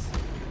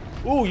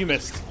 Ooh, you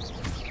missed.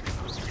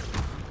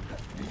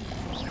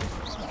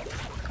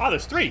 Ah,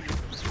 there's 3.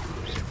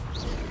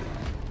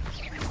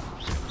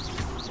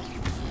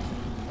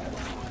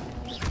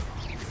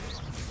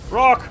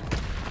 Rock!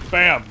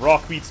 Bam!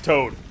 Rock beats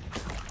Toad.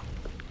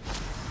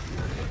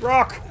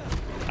 Rock!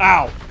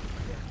 Ow!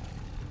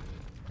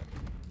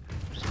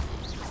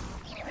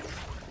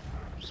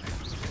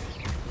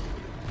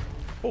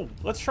 Oh,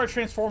 let's try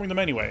transforming them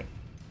anyway.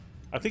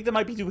 I think they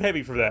might be too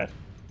heavy for that.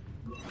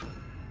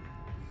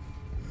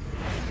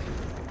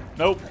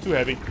 Nope, too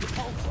heavy.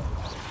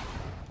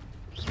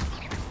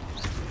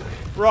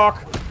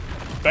 Rock!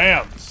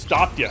 Bam!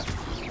 Stopped ya.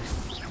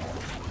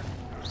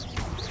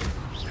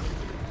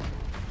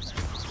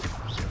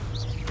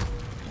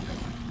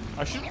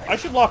 I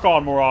should lock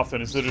on more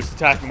often instead of just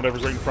attacking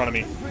whatever's right in front of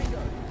me.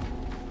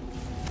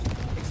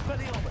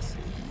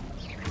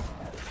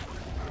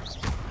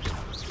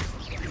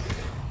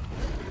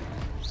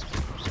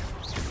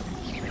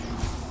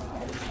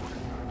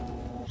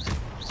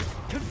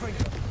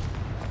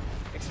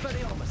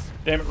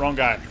 Damn it, wrong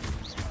guy.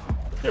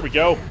 There we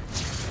go.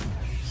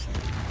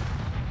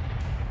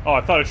 Oh, I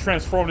thought it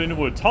transformed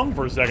into a tongue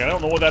for a second. I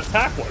don't know what that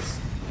attack was.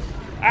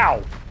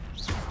 Ow!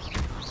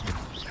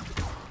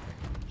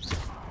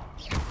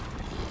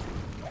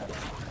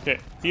 Okay,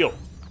 heal.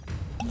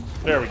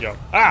 There we go.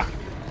 Ah!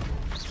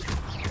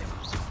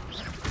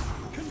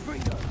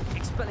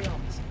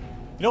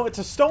 You know, it's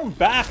a stone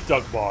back,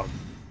 Dugbog.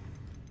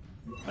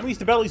 That means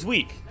the belly's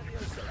weak.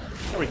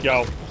 There we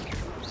go.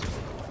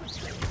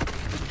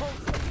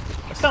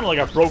 That sounded like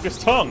I broke his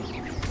tongue.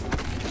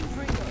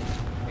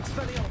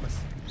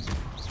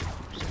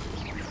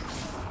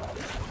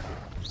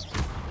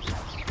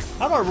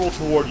 How do I roll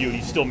toward you and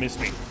you still miss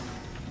me?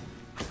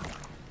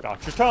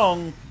 Got your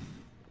tongue.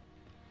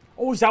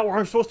 Oh, is that where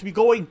I'm supposed to be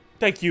going?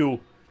 Thank you.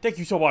 Thank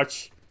you so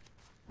much.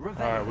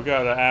 Alright, we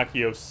got an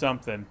Accio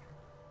something.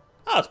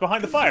 Oh, it's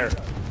behind the fire.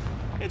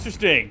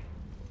 Interesting.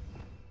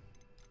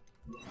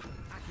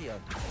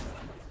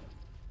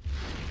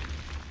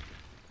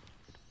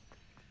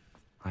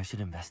 I should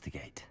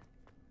investigate.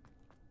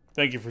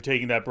 Thank you for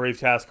taking that brave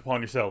task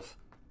upon yourself.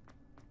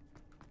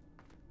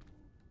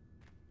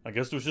 I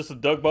guess it was just the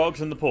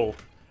Dugbogs and the pull.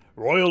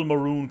 Royal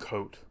Maroon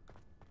Coat.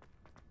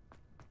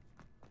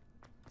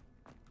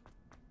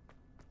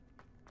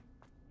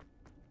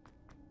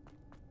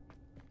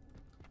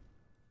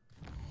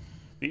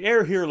 The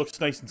air here looks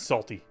nice and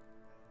salty.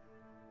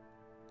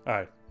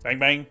 Alright. Bang,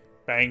 bang,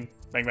 bang,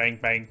 bang, bang,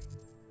 bang.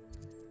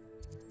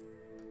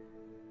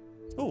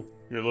 Oh,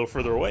 you're a little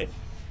further away.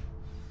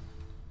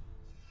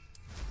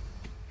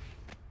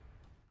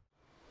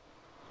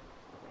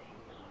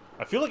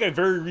 I feel like I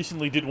very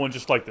recently did one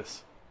just like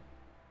this.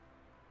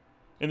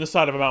 In the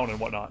side of a mountain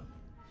and whatnot.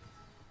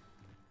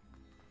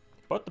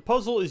 But the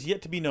puzzle is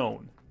yet to be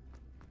known.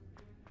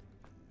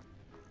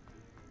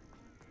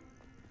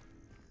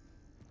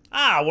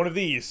 Ah, one of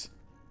these.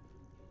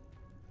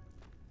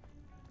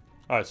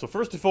 Alright, so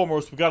first and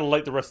foremost, we gotta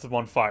light the rest of them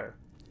on fire.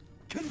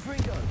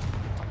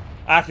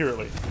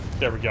 Accurately.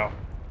 There we go.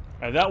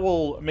 And that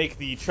will make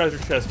the treasure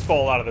chest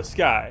fall out of the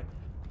sky.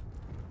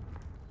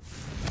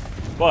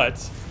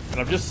 But, and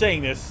I'm just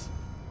saying this...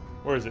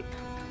 Where is it?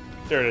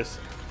 There it is.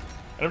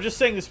 And I'm just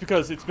saying this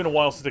because it's been a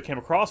while since I came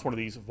across one of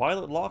these.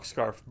 Violet Lock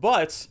Scarf.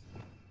 But,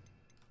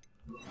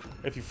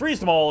 if you freeze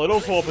them all, it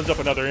also opens up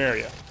another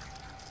area.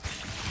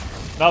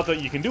 Not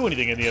that you can do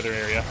anything in the other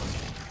area.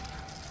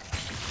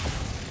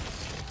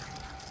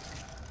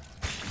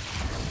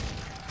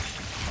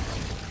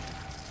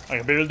 I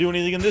can barely do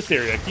anything in this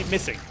area. I keep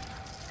missing.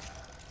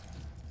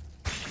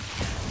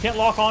 Can't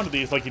lock onto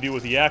these like you do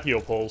with the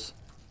Accio pulls.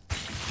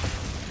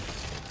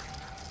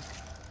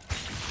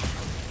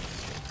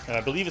 And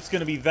I believe it's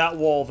going to be that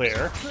wall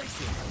there.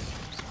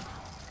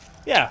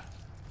 Yeah.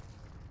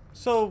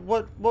 So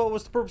what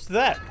was the purpose of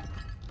that?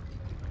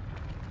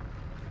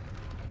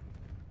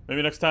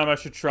 Maybe next time I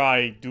should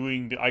try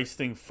doing the ice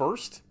thing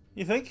first,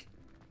 you think?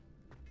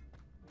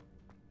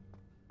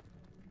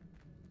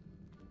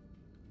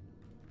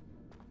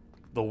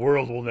 The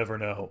world will never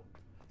know.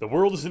 The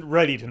world isn't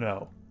ready to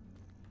know.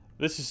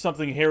 This is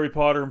something Harry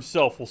Potter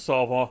himself will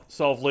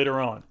solve later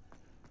on.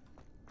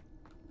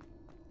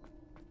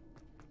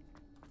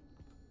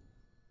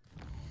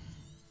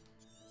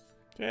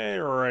 Okay,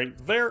 right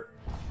there.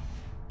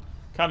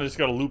 Kinda just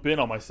gotta loop in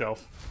on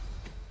myself.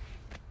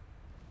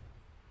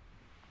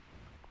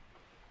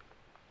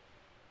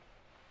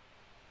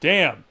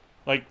 Damn.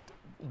 Like,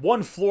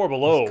 one floor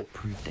below. This could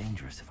prove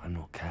dangerous if I'm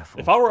not careful.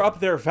 If I were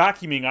up there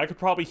vacuuming, I could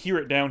probably hear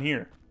it down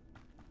here.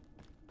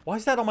 Why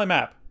is that on my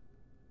map?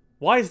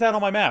 Why is that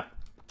on my map?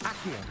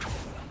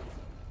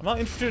 I'm not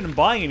interested in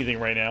buying anything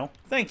right now.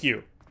 Thank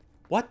you.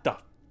 What the?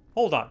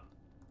 Hold on.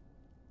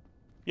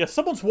 Yeah,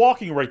 someone's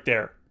walking right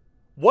there.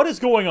 What is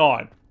going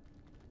on?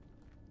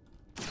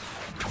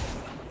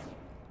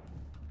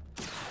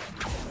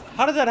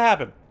 How did that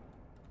happen?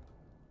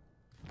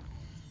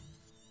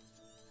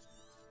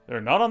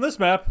 They're not on this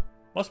map.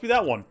 Must be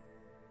that one.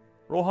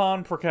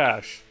 Rohan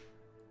Prakash.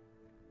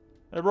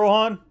 Hey,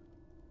 Rohan. What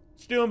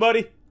you doing,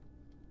 buddy?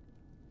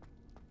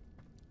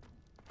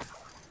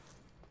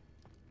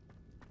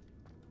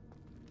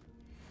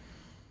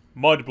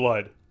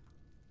 Mudblood.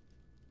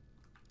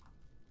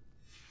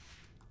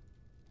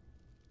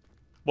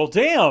 Well,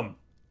 damn!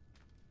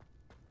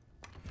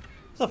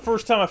 It's the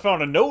first time I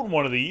found a note in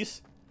one of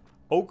these.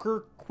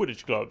 Ochre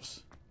Quidditch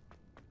Gloves.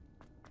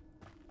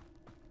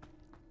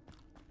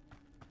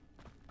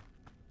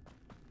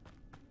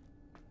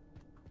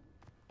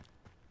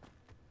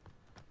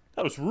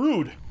 That was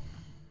rude.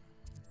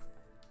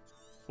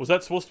 Was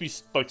that supposed to be,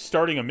 like,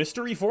 starting a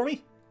mystery for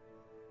me?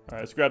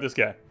 Alright, let's grab this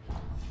guy.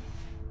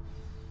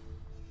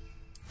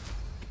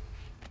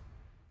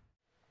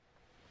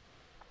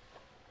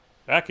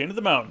 Back into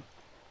the mountain.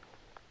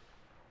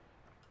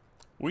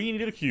 We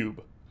need a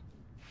cube.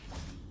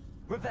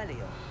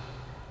 Revelio.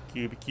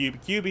 Cubey, cubey,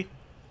 cubey.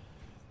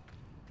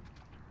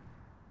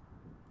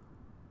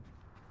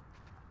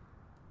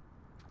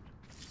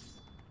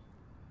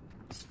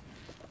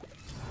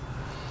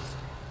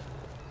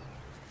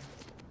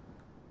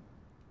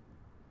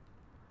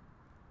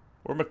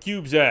 Where my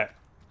cubes at?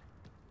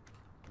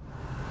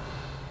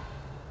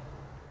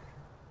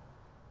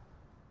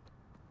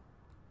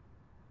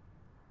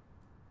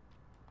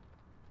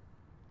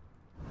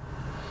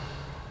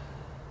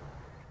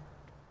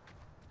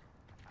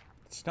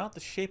 It's not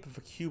the shape of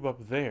a cube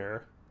up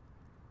there.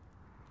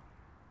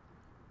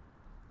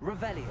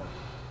 Revelio.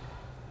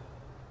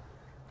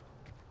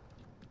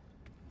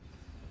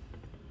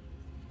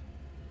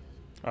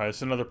 Alright,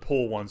 it's another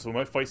pull one, so we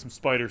might fight some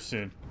spiders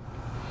soon.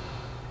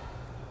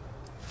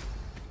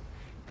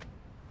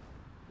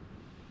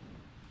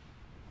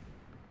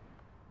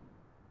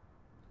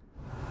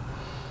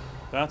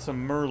 That's a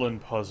Merlin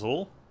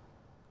puzzle.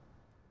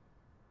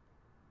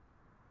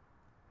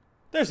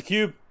 There's a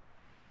cube.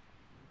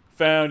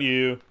 Found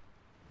you.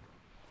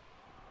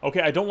 Okay,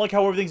 I don't like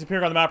how everything's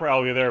appearing on the map.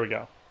 Oh, yeah, there we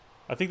go.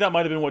 I think that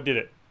might have been what did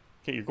it.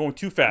 Okay, you're going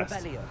too fast.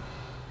 Revelio.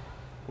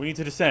 We need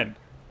to descend.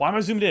 Why am I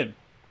zoomed in?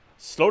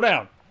 Slow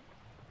down.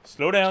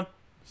 Slow down.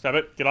 Stop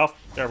it. Get off.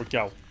 There we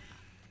go.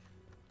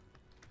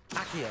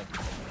 Accio.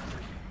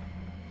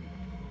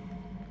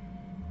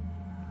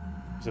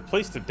 There's a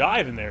place to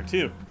dive in there,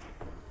 too.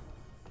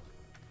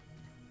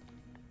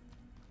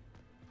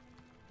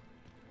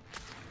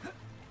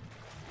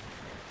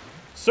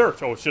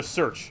 Search. Oh, it's just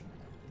search.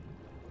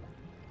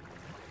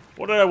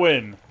 What did I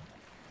win?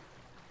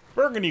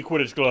 Burgundy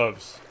Quidditch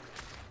Gloves.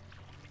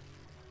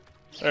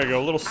 There you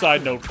go. A little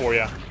side note for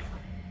you.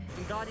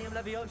 Wingardium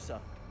Leviosa.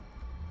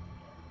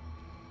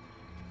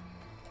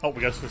 Oh,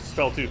 we got to switch the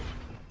spell, too.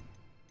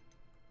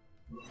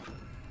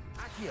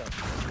 Accio.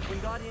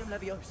 Wingardium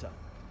Leviosa.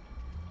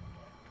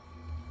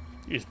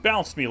 You just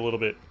bounced me a little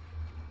bit.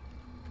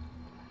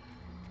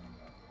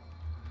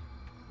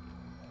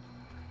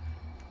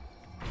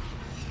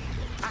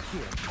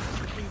 Accio.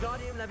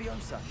 Wingardium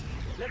Leviosa.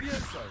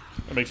 Levioso.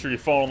 And make sure you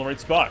fall in the right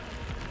spot.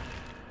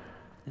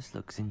 This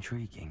looks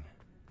intriguing.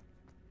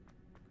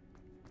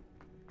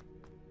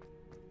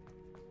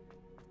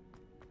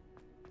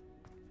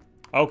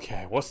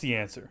 Okay, what's the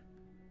answer?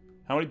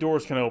 How many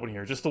doors can I open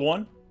here? Just the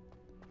one?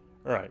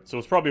 Alright, so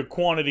it's probably a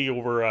quantity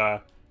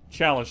over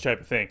challenge type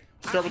of thing.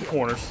 Start with the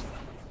corners.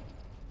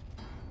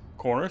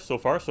 Corners, so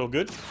far, so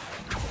good.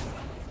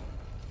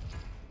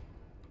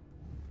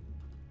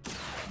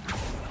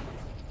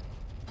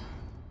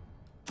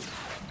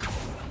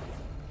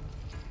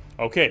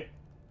 Okay.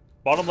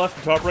 Bottom left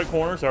and top right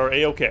corners are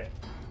A-okay.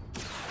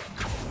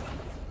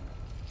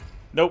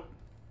 Nope.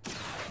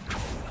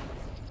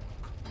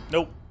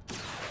 Nope.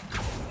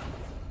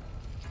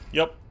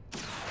 Yep.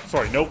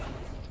 Sorry, nope.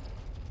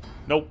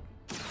 Nope.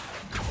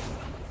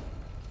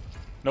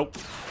 Nope.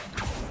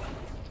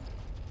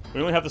 We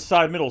only have the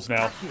side middles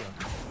now.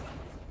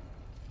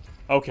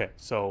 Okay,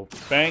 so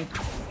bang.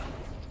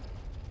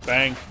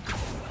 Bang.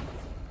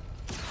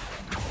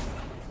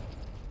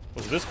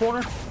 Was it this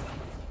corner?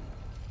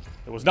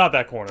 It was not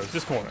that corner, it was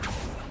this corner.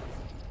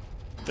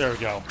 There we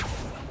go.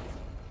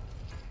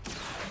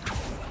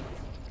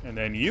 And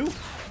then you.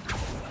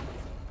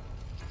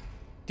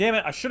 Damn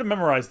it, I should have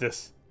memorized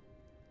this.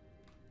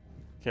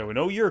 Okay, we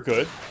know you're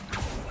good.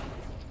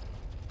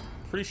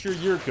 Pretty sure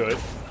you're good.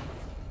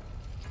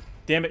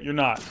 Damn it, you're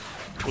not.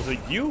 Was it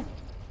you?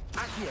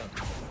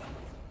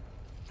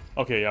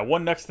 Okay, yeah,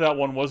 one next to that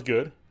one was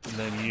good. And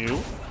then you.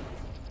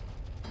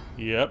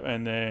 Yep,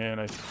 and then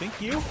I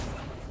think you.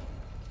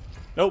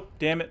 Nope,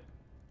 damn it.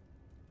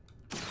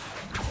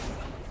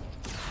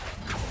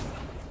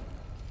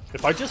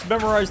 If I just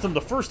memorized them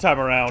the first time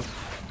around.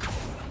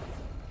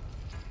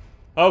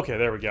 Okay,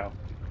 there we go.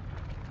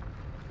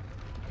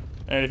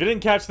 And if you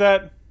didn't catch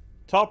that,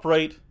 top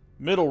right,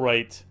 middle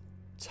right,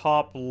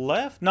 top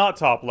left, not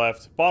top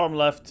left, bottom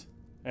left,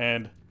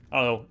 and,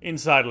 I don't know,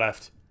 inside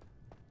left.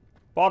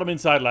 Bottom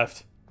inside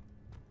left.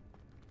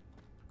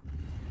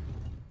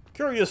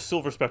 Curious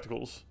silver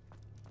spectacles.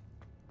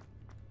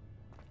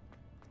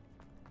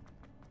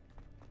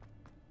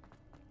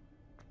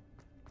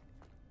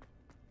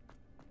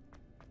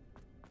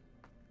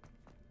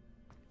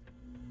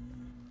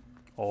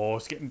 Oh,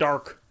 it's getting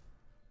dark.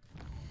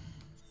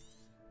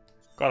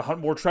 Gotta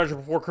hunt more treasure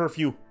before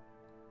curfew.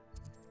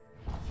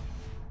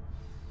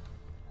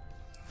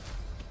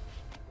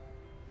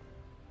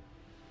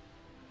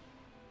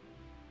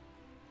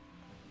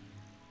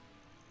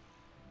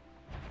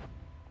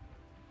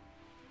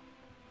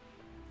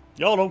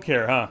 Y'all don't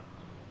care, huh?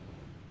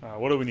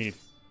 What do we need?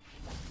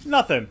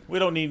 Nothing. We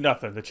don't need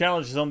nothing. The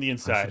challenge is on the I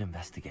inside. should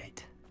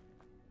investigate.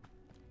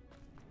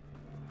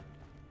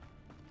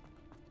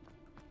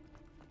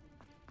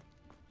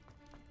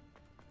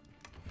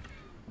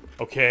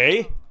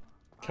 Okay.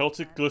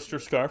 Celtic Glister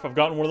scarf. I've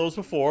gotten one of those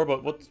before,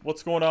 but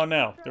what's going on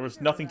now? There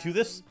was nothing to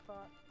this?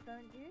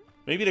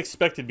 Maybe it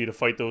expected me to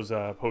fight those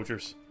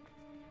poachers.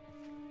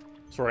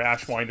 Sorry,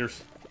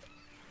 Ashwinders.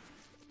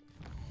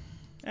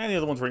 And the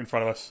other one's right in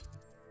front of us.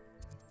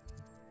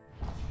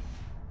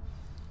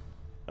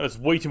 That is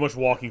way too much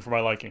walking for my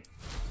liking.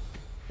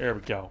 There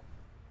we go.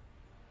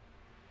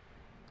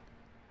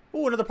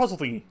 Ooh, another puzzle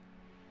thingy.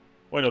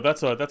 Wait, no,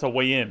 that's a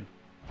way in.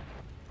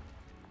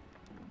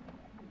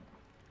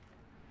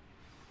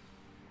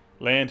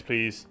 Land,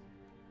 please.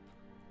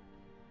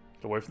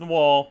 Get away from the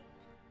wall.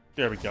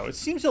 There we go. It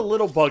seems a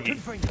little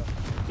buggy.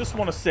 Just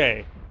want to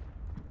say.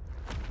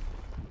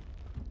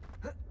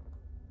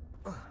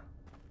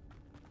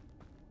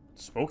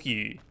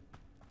 Smoky.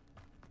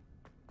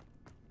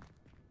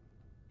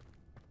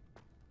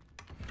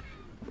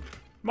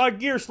 My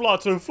gear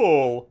slots are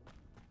full.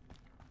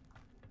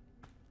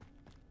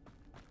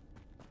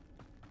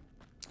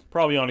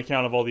 Probably on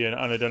account of all the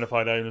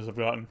unidentified items I've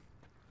gotten.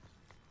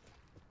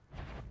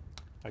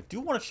 I do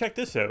want to check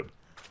this out.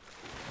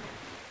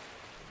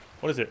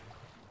 What is it?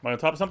 Am I on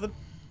top of something?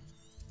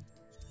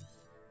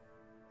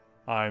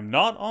 I'm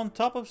not on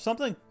top of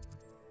something.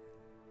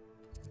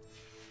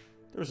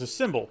 There's a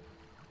symbol.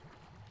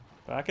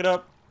 Back it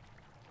up.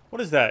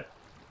 What is that?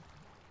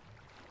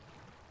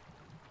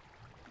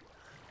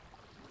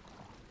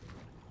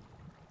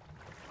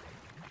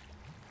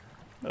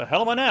 Where the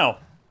hell am I now?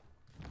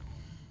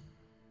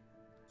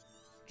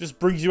 Just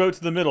brings you out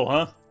to the middle,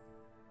 huh?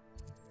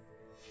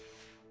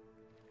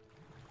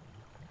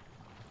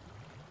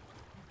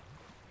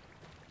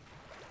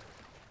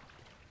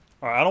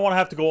 Alright, I don't want to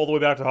have to go all the way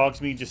back to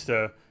Hogsmeade just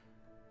to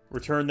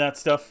return that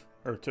stuff.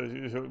 Or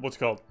to, what's it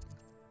called?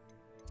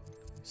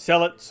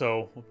 Sell it,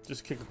 so we'll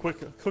just kick a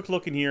quick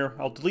look in here.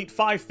 I'll delete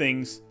 5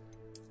 things.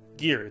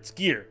 Gear, it's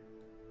gear.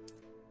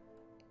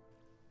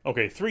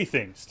 Okay, 3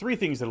 things. 3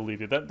 things that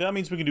deleted. That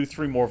means we can do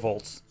 3 more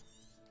vaults.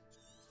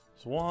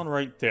 There's one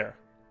right there.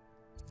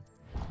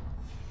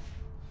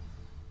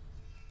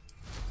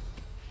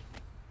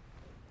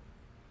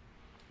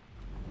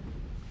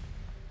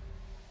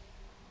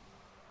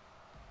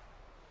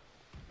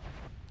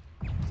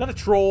 Is that a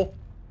troll?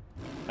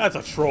 That's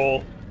a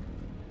troll.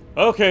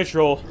 Okay,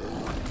 troll.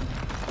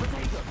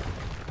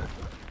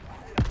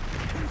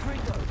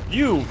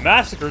 You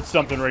massacred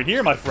something right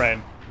here, my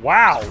friend.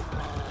 Wow.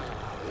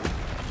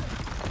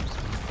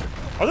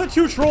 Are there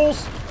 2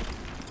 trolls?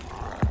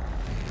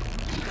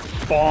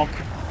 Bonk.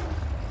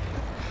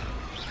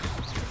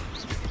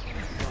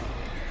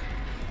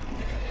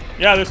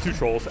 Yeah, there's 2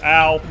 trolls.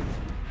 Ow.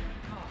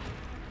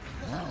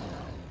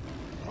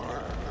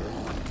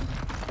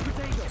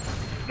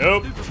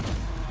 Nope.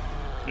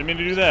 Didn't mean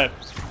to do that.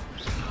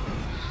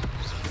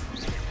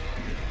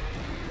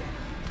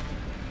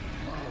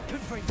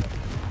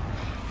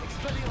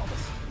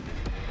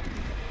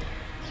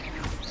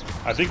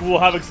 I think we'll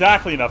have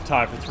exactly enough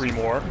time for 3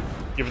 more,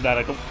 given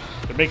that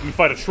they're making me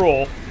fight a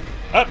troll.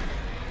 Up.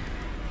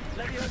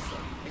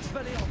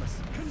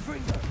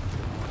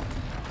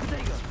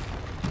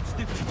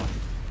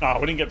 Ah,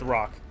 we didn't get the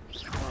rock.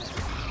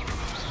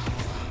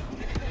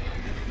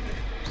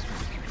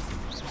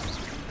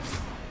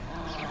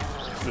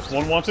 This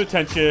one wants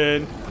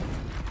attention.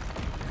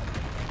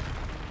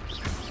 You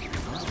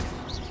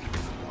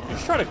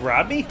just trying to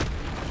grab me?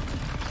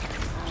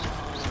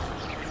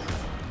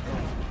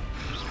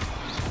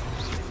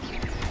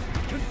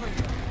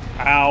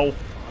 Ow.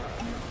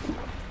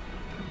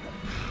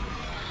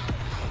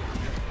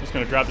 Just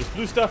gonna grab this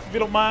blue stuff if you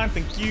don't mind.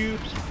 Thank you.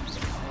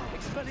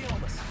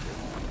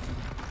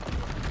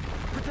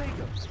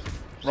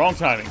 Wrong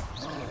timing.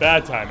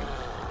 Bad timing.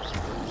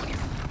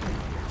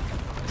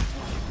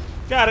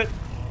 Got it.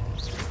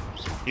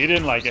 He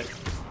didn't like it.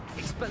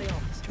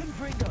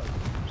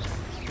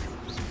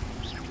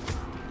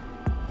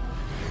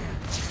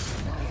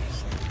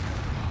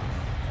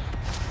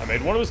 I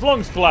made one of his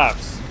lungs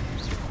collapse.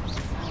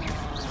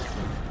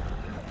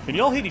 Can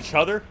y'all hit each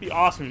other? It'd be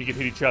awesome if you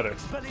could hit each other.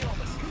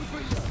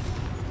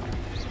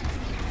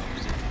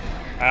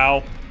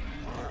 Ow.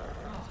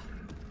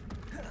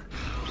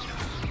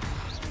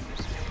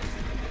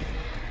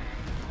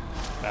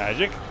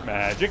 Magic,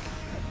 magic.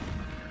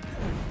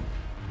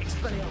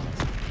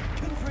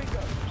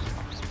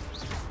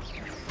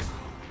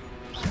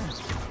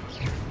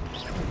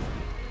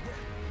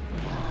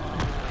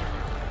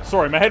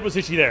 Sorry, my head was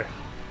itchy there.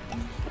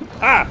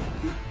 Ah!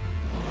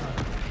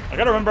 I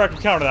gotta remember I can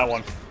counter that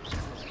one.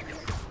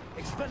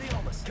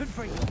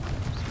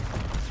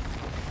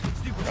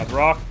 Grab the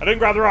rock. I didn't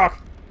grab the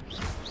rock.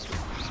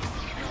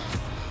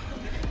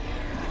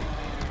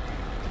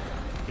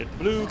 Get the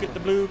blue, get the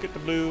blue, get the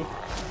blue.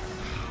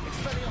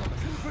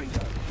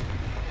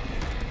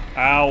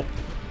 Ow.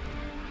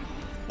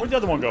 Where'd the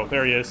other one go?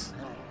 There he is.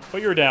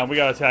 But you're down. We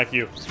gotta attack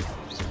you.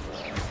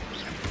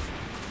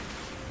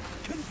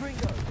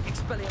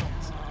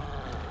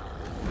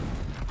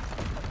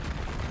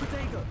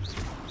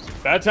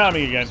 Bad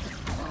timing again.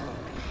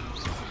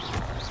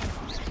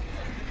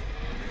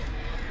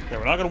 Okay,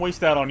 we're not gonna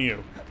waste that on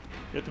you.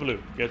 Get the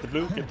blue. Get the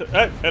blue. Get the.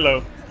 Hey,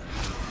 hello.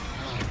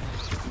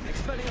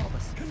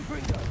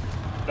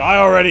 Die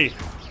already.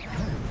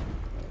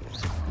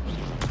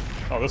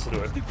 Oh, this will do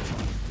it.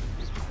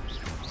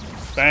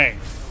 Bang.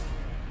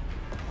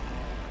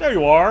 There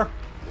you are.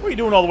 What are you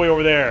doing all the way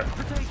over there?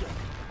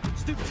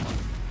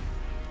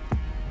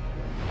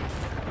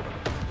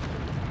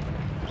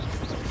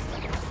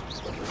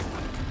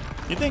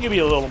 You'd think you'd be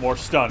a little more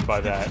stunned by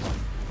that.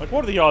 Like,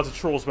 what are the odds a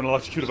troll's been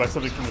electrocuted by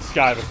something from the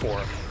sky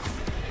before?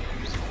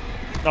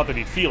 Not that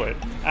he'd feel it.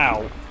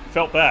 Ow.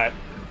 Felt that.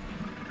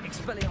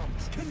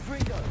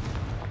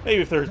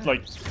 Maybe if they're,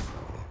 like...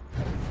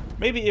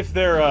 Maybe if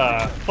their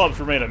clubs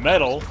were made of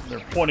metal, they're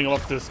pointing them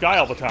up to the sky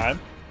all the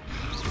time.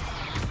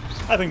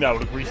 I think that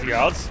would increase the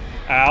odds.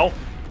 Ow.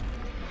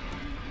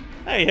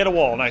 Hey, hit a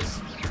wall.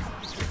 Nice.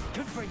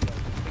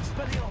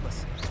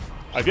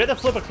 I've yet to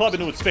flip a club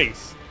into its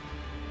face.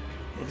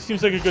 Well, this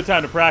seems like a good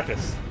time to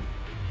practice.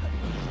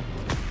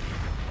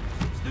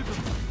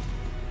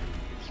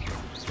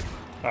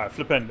 Alright,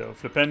 flipendo.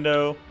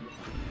 Flipendo.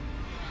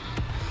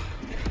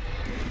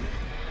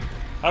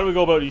 How do we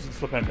go about using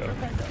flipendo?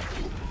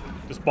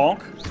 Just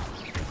bonk?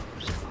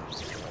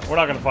 We're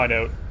not gonna find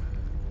out.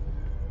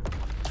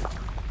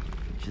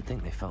 Should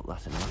think they felt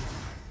that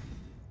enough.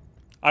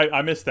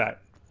 I missed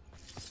that.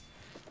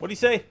 What'd he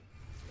say?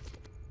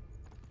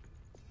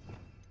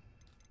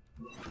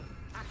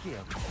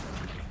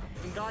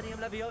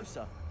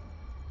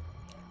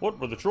 What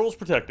were the trolls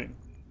protecting?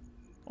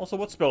 Also,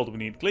 what spell do we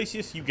need?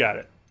 Glacius, you got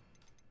it.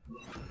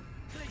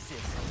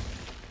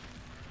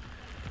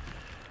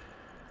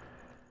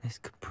 This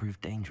could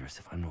prove dangerous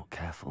if I'm not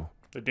careful.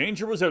 The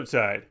danger was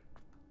outside.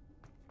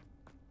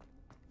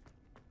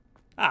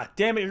 Ah,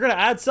 damn it, you're gonna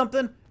add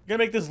something? You're gonna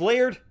make this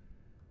layered?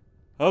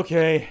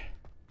 Okay.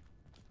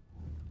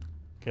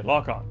 Okay,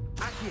 lock on.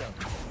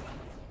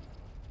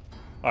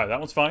 Alright, that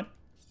one's fine.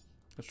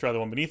 Let's try the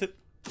one beneath it.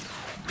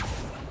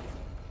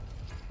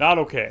 Not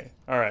okay.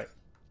 Alright.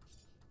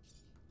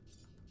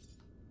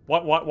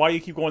 Why do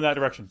you keep going that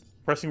direction?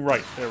 Pressing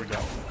right. There we go.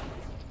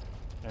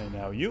 And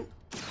now you.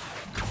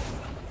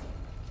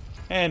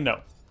 And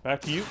no.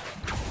 Back to you.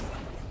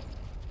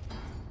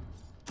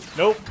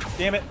 Nope.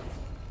 Damn it.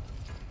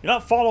 You're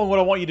not following what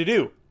I want you to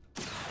do.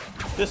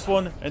 This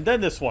one, and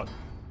then this one.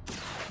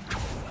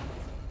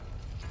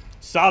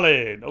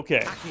 Solid.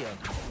 Okay.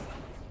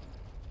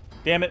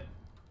 Damn it.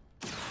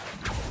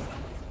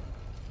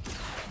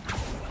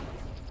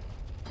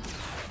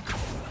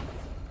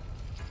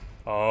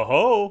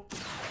 Oh-ho.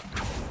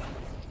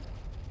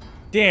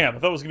 Damn, I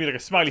thought it was going to be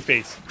like a smiley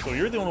face. So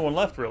you're the only one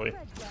left, really.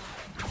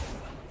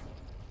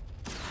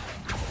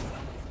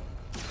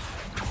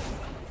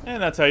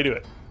 And that's how you do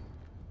it.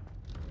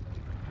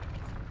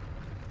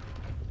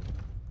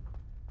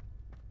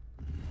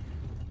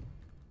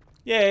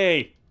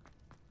 Yay!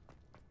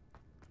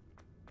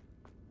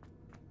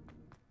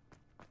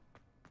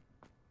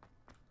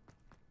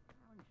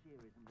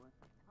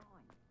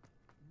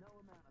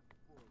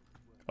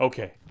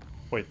 Okay.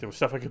 Wait, there was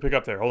stuff I could pick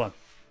up there. Hold on.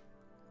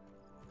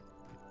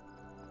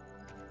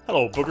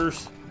 Hello,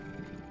 boogers.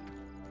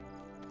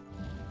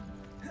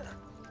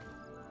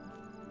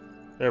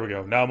 There we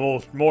go. Now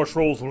more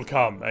trolls will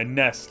come and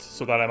nest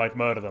so that I might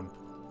murder them.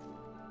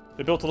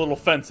 They built a little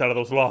fence out of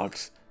those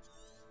logs.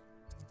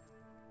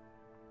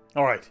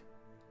 Alright.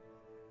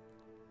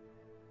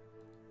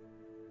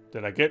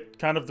 Did I get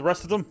kind of the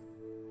rest of them?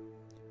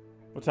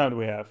 What time do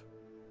we have?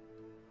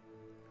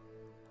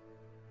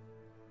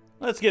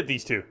 Let's get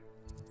these two.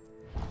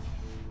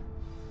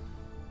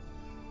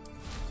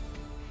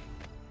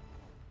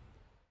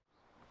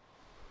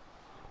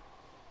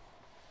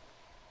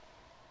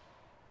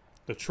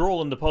 The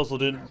troll and the puzzle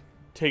didn't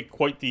take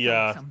quite the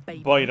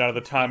bite out of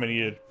the time I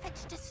needed.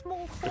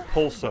 The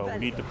pulso. We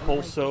need the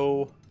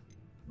pulso.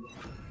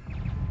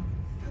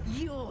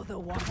 You're the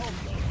one.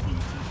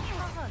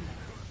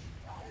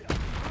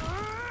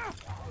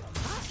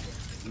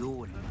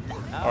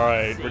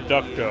 Alright,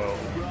 Reducto.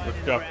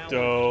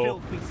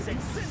 Reducto.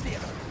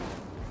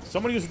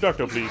 Someone use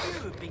Reducto, please.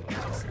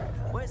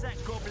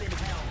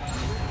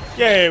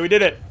 Yay, we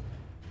did it!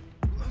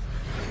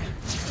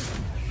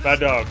 Bad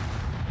dog.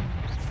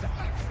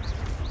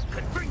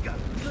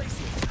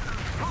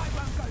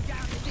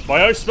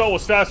 My ice spell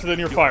was faster than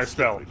your fire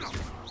spell.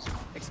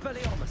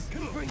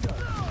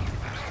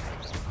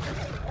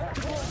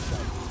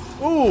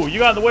 Ooh, you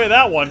got in the way of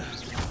that one.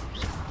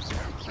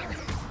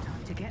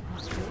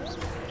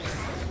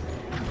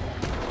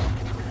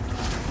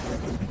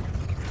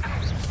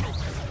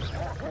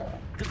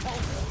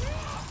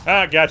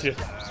 Ah, gotcha.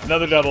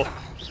 Another double.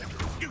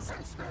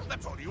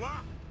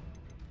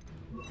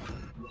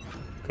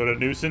 Could a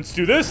nuisance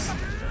do this?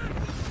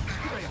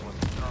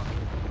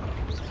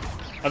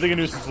 I think a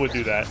nuisance would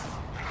do that.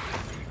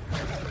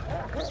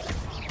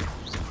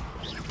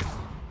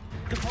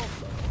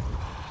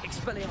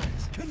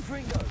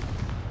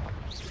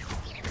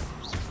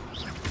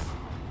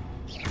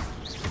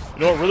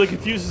 You know what really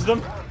confuses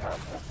them?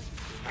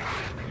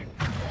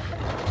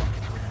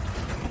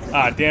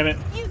 Ah, damn it.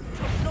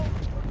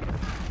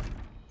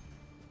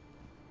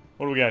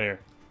 What do we got here?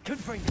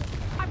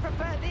 I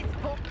prefer this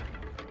book.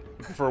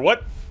 For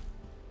what?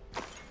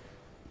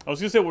 I was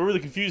gonna say what really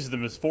confuses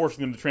them is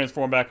forcing them to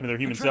transform back into their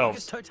human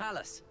selves.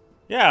 Totalis.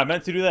 Yeah, I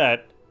meant to do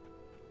that.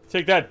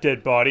 Take that,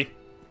 dead body.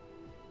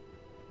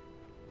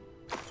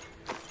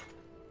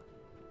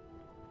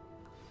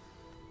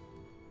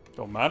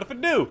 Don't mind if I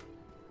do.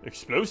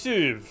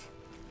 Explosive.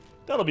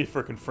 That'll be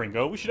for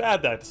Confringo. We should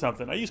add that to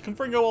something. I use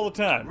Confringo all the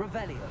time.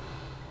 Revelio.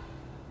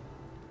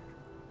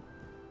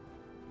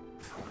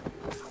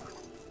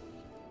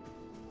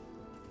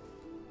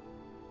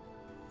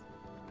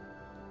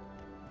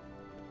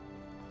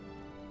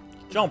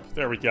 Jump.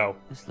 There we go.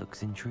 This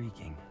looks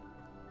intriguing.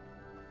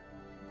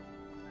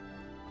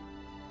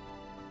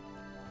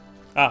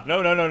 Ah,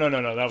 no.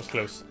 That was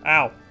close.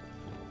 Ow.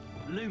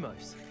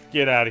 Lumos.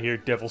 Get out of here,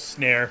 devil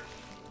snare.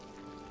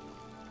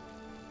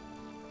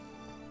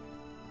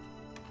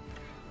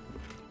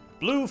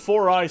 Blue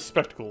four-eye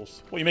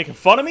spectacles. What, you making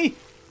fun of me?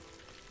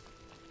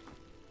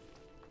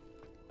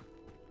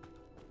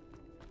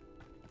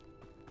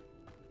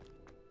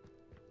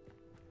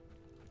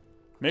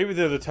 Maybe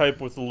they're the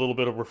type with a little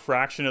bit of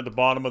refraction at the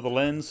bottom of the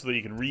lens so that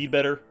you can read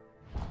better.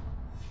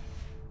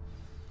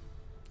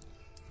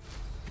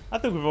 I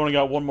think we've only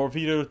got one more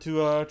Vito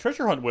to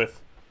treasure hunt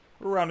with.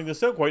 We're rounding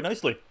this out quite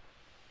nicely.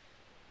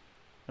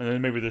 And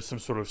then maybe there's some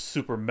sort of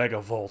super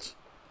mega vault.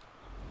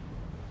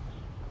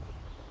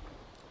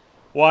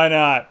 Why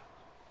not?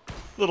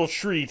 Little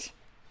treat.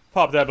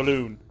 Pop that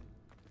balloon.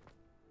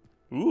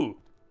 Ooh.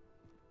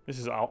 This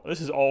is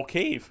all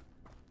cave.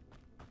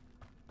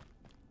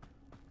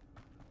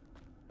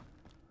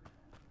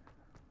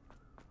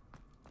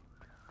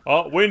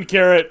 Oh, wind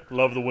carrot.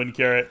 Love the wind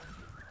carrot.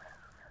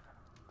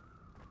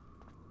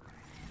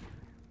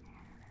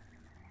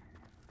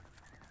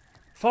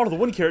 Follow the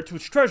wind carrot to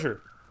its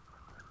treasure.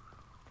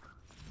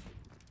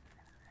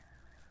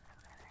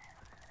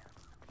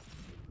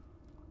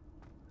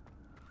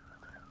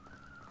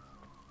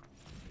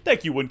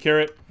 Thank you, wind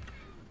carrot.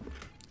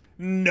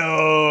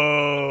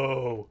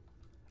 No.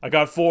 I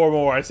got 4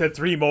 more. I said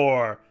 3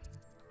 more.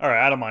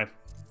 Alright, I don't mind.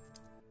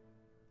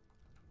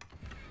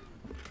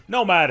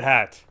 Nomad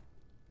Hat.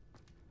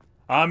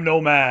 I'm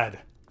Nomad.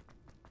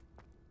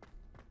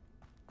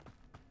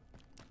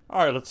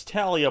 Alright, let's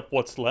tally up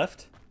what's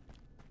left.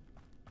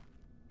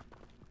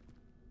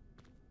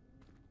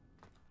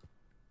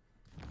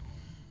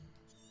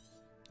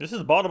 This is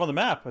the bottom of the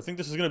map. I think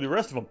this is going to be the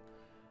rest of them.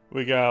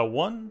 We got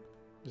 1.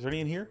 Is there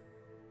any in here?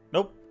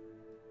 Nope.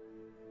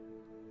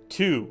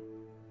 2.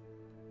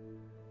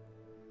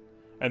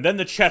 And then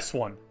the chess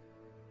one.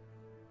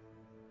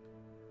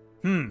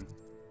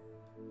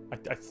 I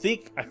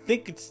think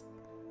it's...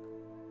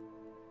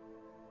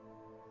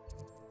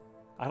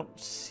 I don't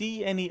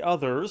see any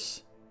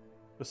others.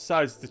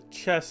 besides the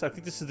chest. I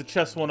think this is the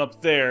chest one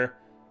up there.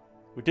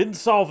 We didn't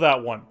solve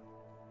that one.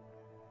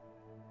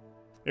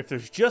 If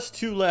there's just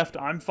 2 left,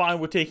 I'm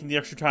fine with taking the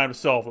extra time to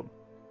solve them.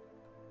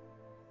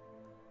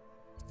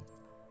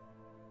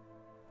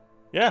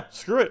 Yeah,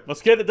 screw it.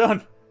 Let's get it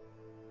done.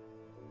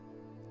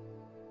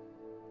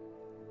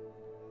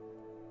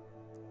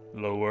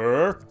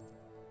 Lower.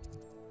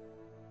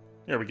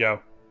 There we go.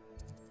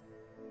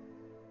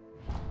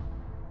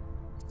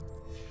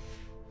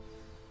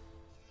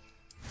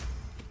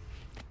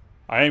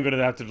 I am going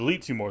to have to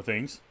delete 2 more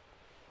things.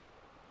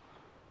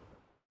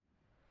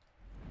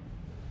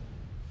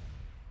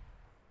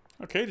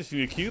 Okay, just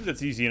need a cube.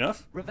 That's easy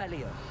enough.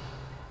 Revelio.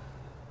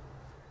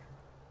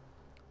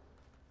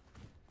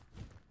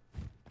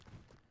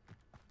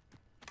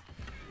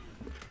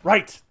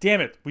 Right! Damn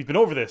it! We've been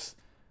over this.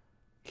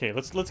 Okay,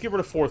 let's get rid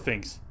of 4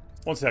 things.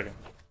 1 second.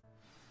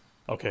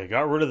 Okay,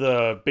 got rid of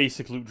the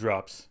basic loot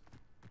drops.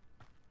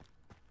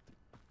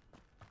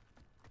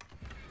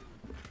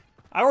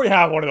 I already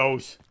have one of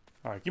those.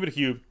 Alright, give it a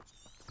cube.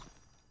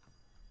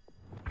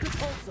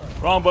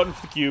 Wrong button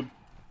for the cube.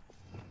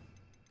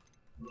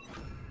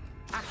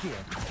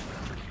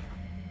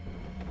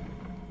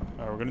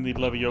 Alright, we're gonna need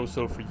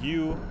Levioso for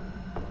you.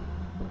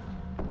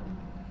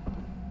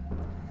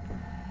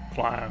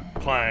 Clang,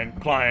 clang,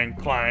 clang,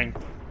 clang.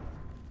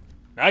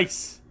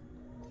 Nice!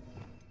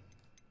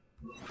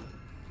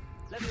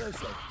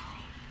 Levioso.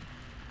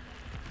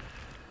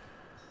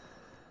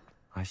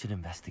 I should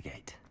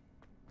investigate.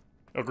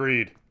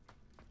 Agreed.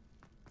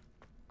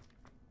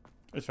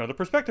 There's another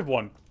perspective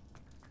one.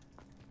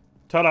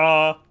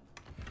 Ta-da!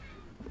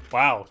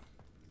 Wow.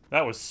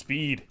 That was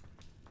speed.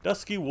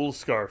 Dusky wool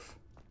scarf.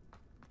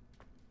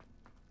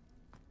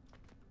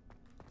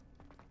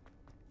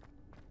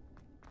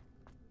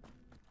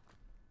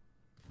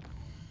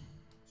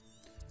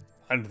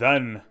 And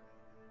then...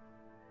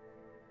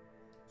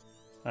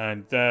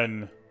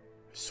 I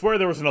swear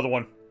there was another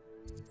one.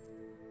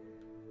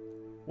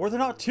 Were there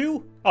not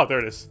 2? Oh, there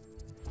it is.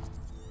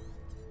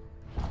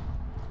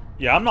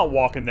 Yeah, I'm not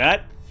walking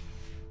that.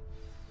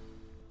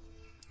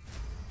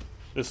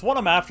 This one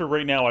I'm after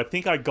right now, I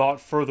think I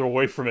got further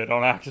away from it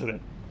on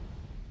accident.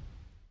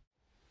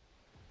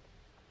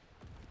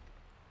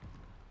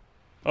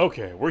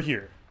 Okay, we're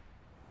here.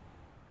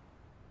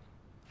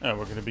 And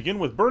we're going to begin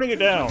with burning it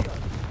down.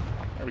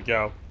 There we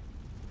go.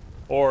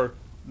 Or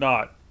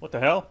not. What the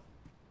hell?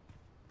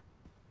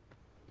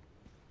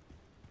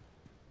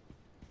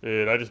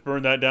 Did I just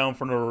burn that down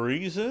for no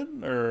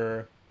reason,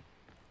 or...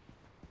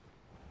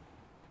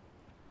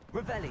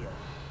 Revelio.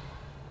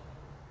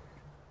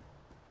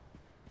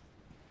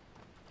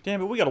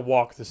 Damn it, we gotta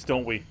walk this,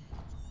 don't we?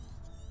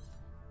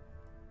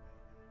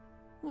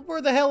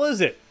 Where the hell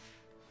is it?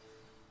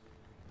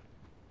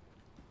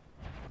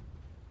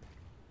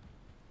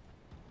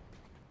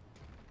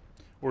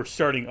 We're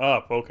starting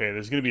up. Okay,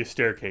 there's gonna be a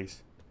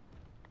staircase.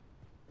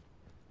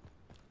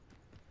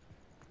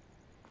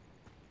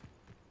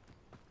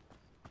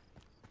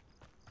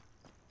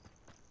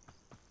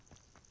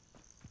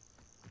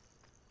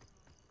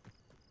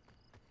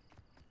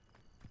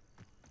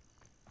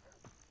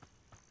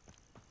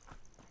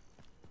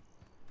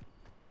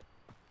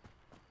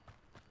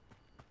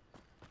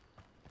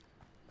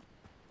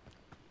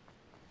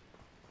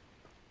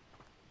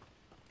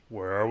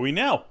 Where are we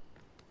now?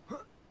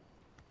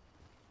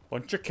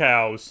 Bunch of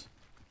cows.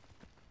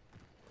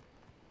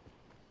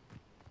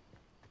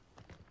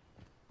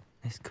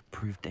 This could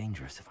prove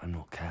dangerous if I'm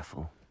not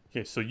careful.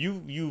 Okay, so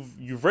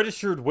you've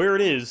registered where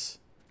it is,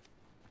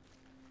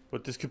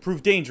 but this could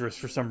prove dangerous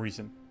for some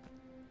reason.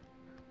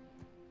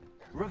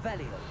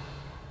 Revelio.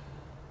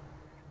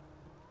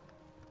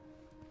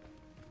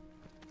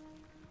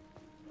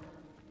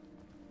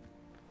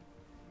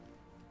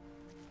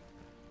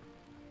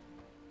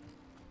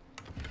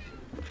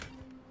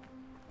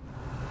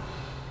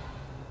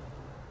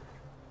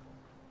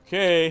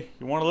 Okay,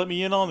 you want to let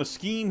me in on the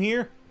scheme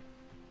here?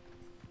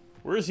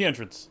 Where is the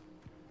entrance?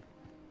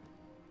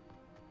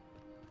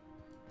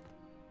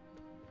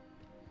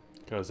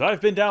 Because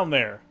I've been down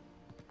there.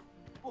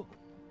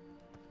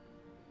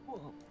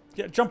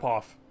 Yeah, jump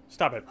off.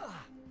 Stop it.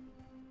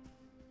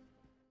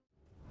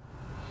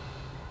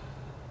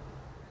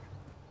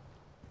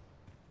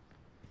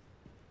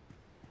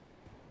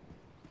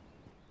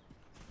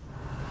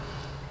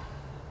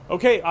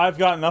 Okay, I've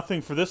got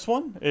nothing for this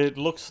one. It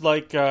looks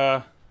like,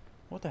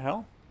 what the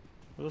hell?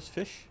 Are those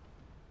fish?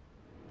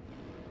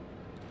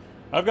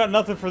 I've got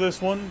nothing for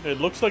this one. It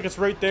looks like it's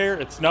right there.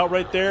 It's not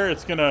right there.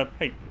 It's gonna...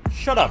 Hey,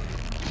 shut up.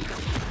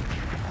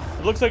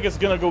 It looks like it's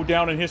gonna go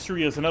down in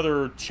history as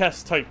another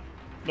chess type,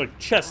 like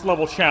chess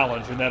level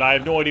challenge, and that I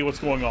have no idea what's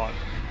going on.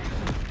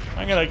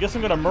 I guess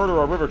I'm gonna murder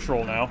our river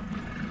troll now.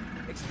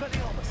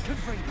 Expelliarmus.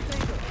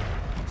 Confringo.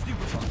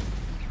 Stupefy.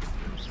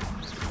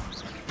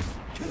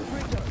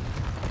 Confringo.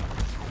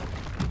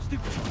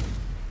 Stupefy.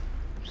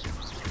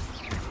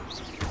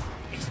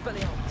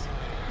 Expelliarmus.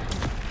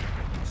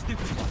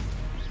 Stupefy.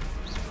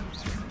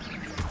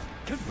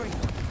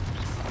 Confringo.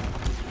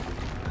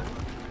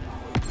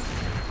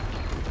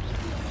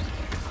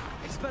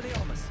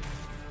 Expelliarmus.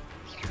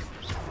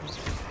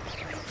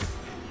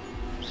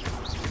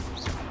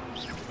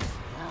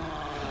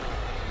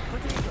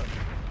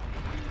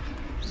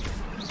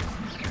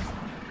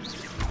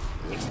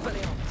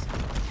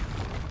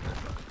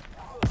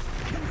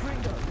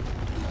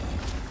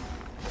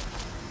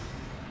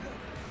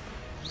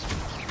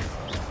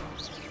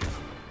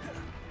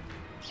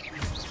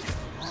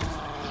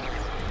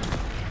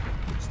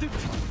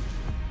 Stupefy.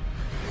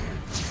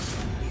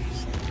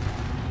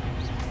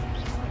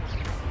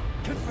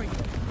 Confringo.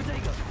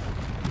 Potato.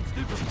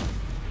 Stupefy.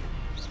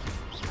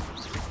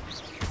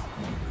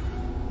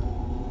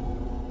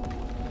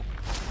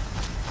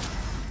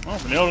 Oh,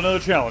 we nailed another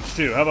challenge,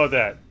 too. How about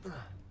that?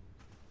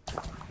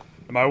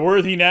 Am I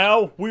worthy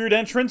now? Weird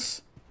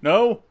entrance?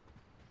 No?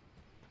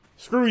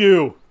 Screw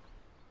you.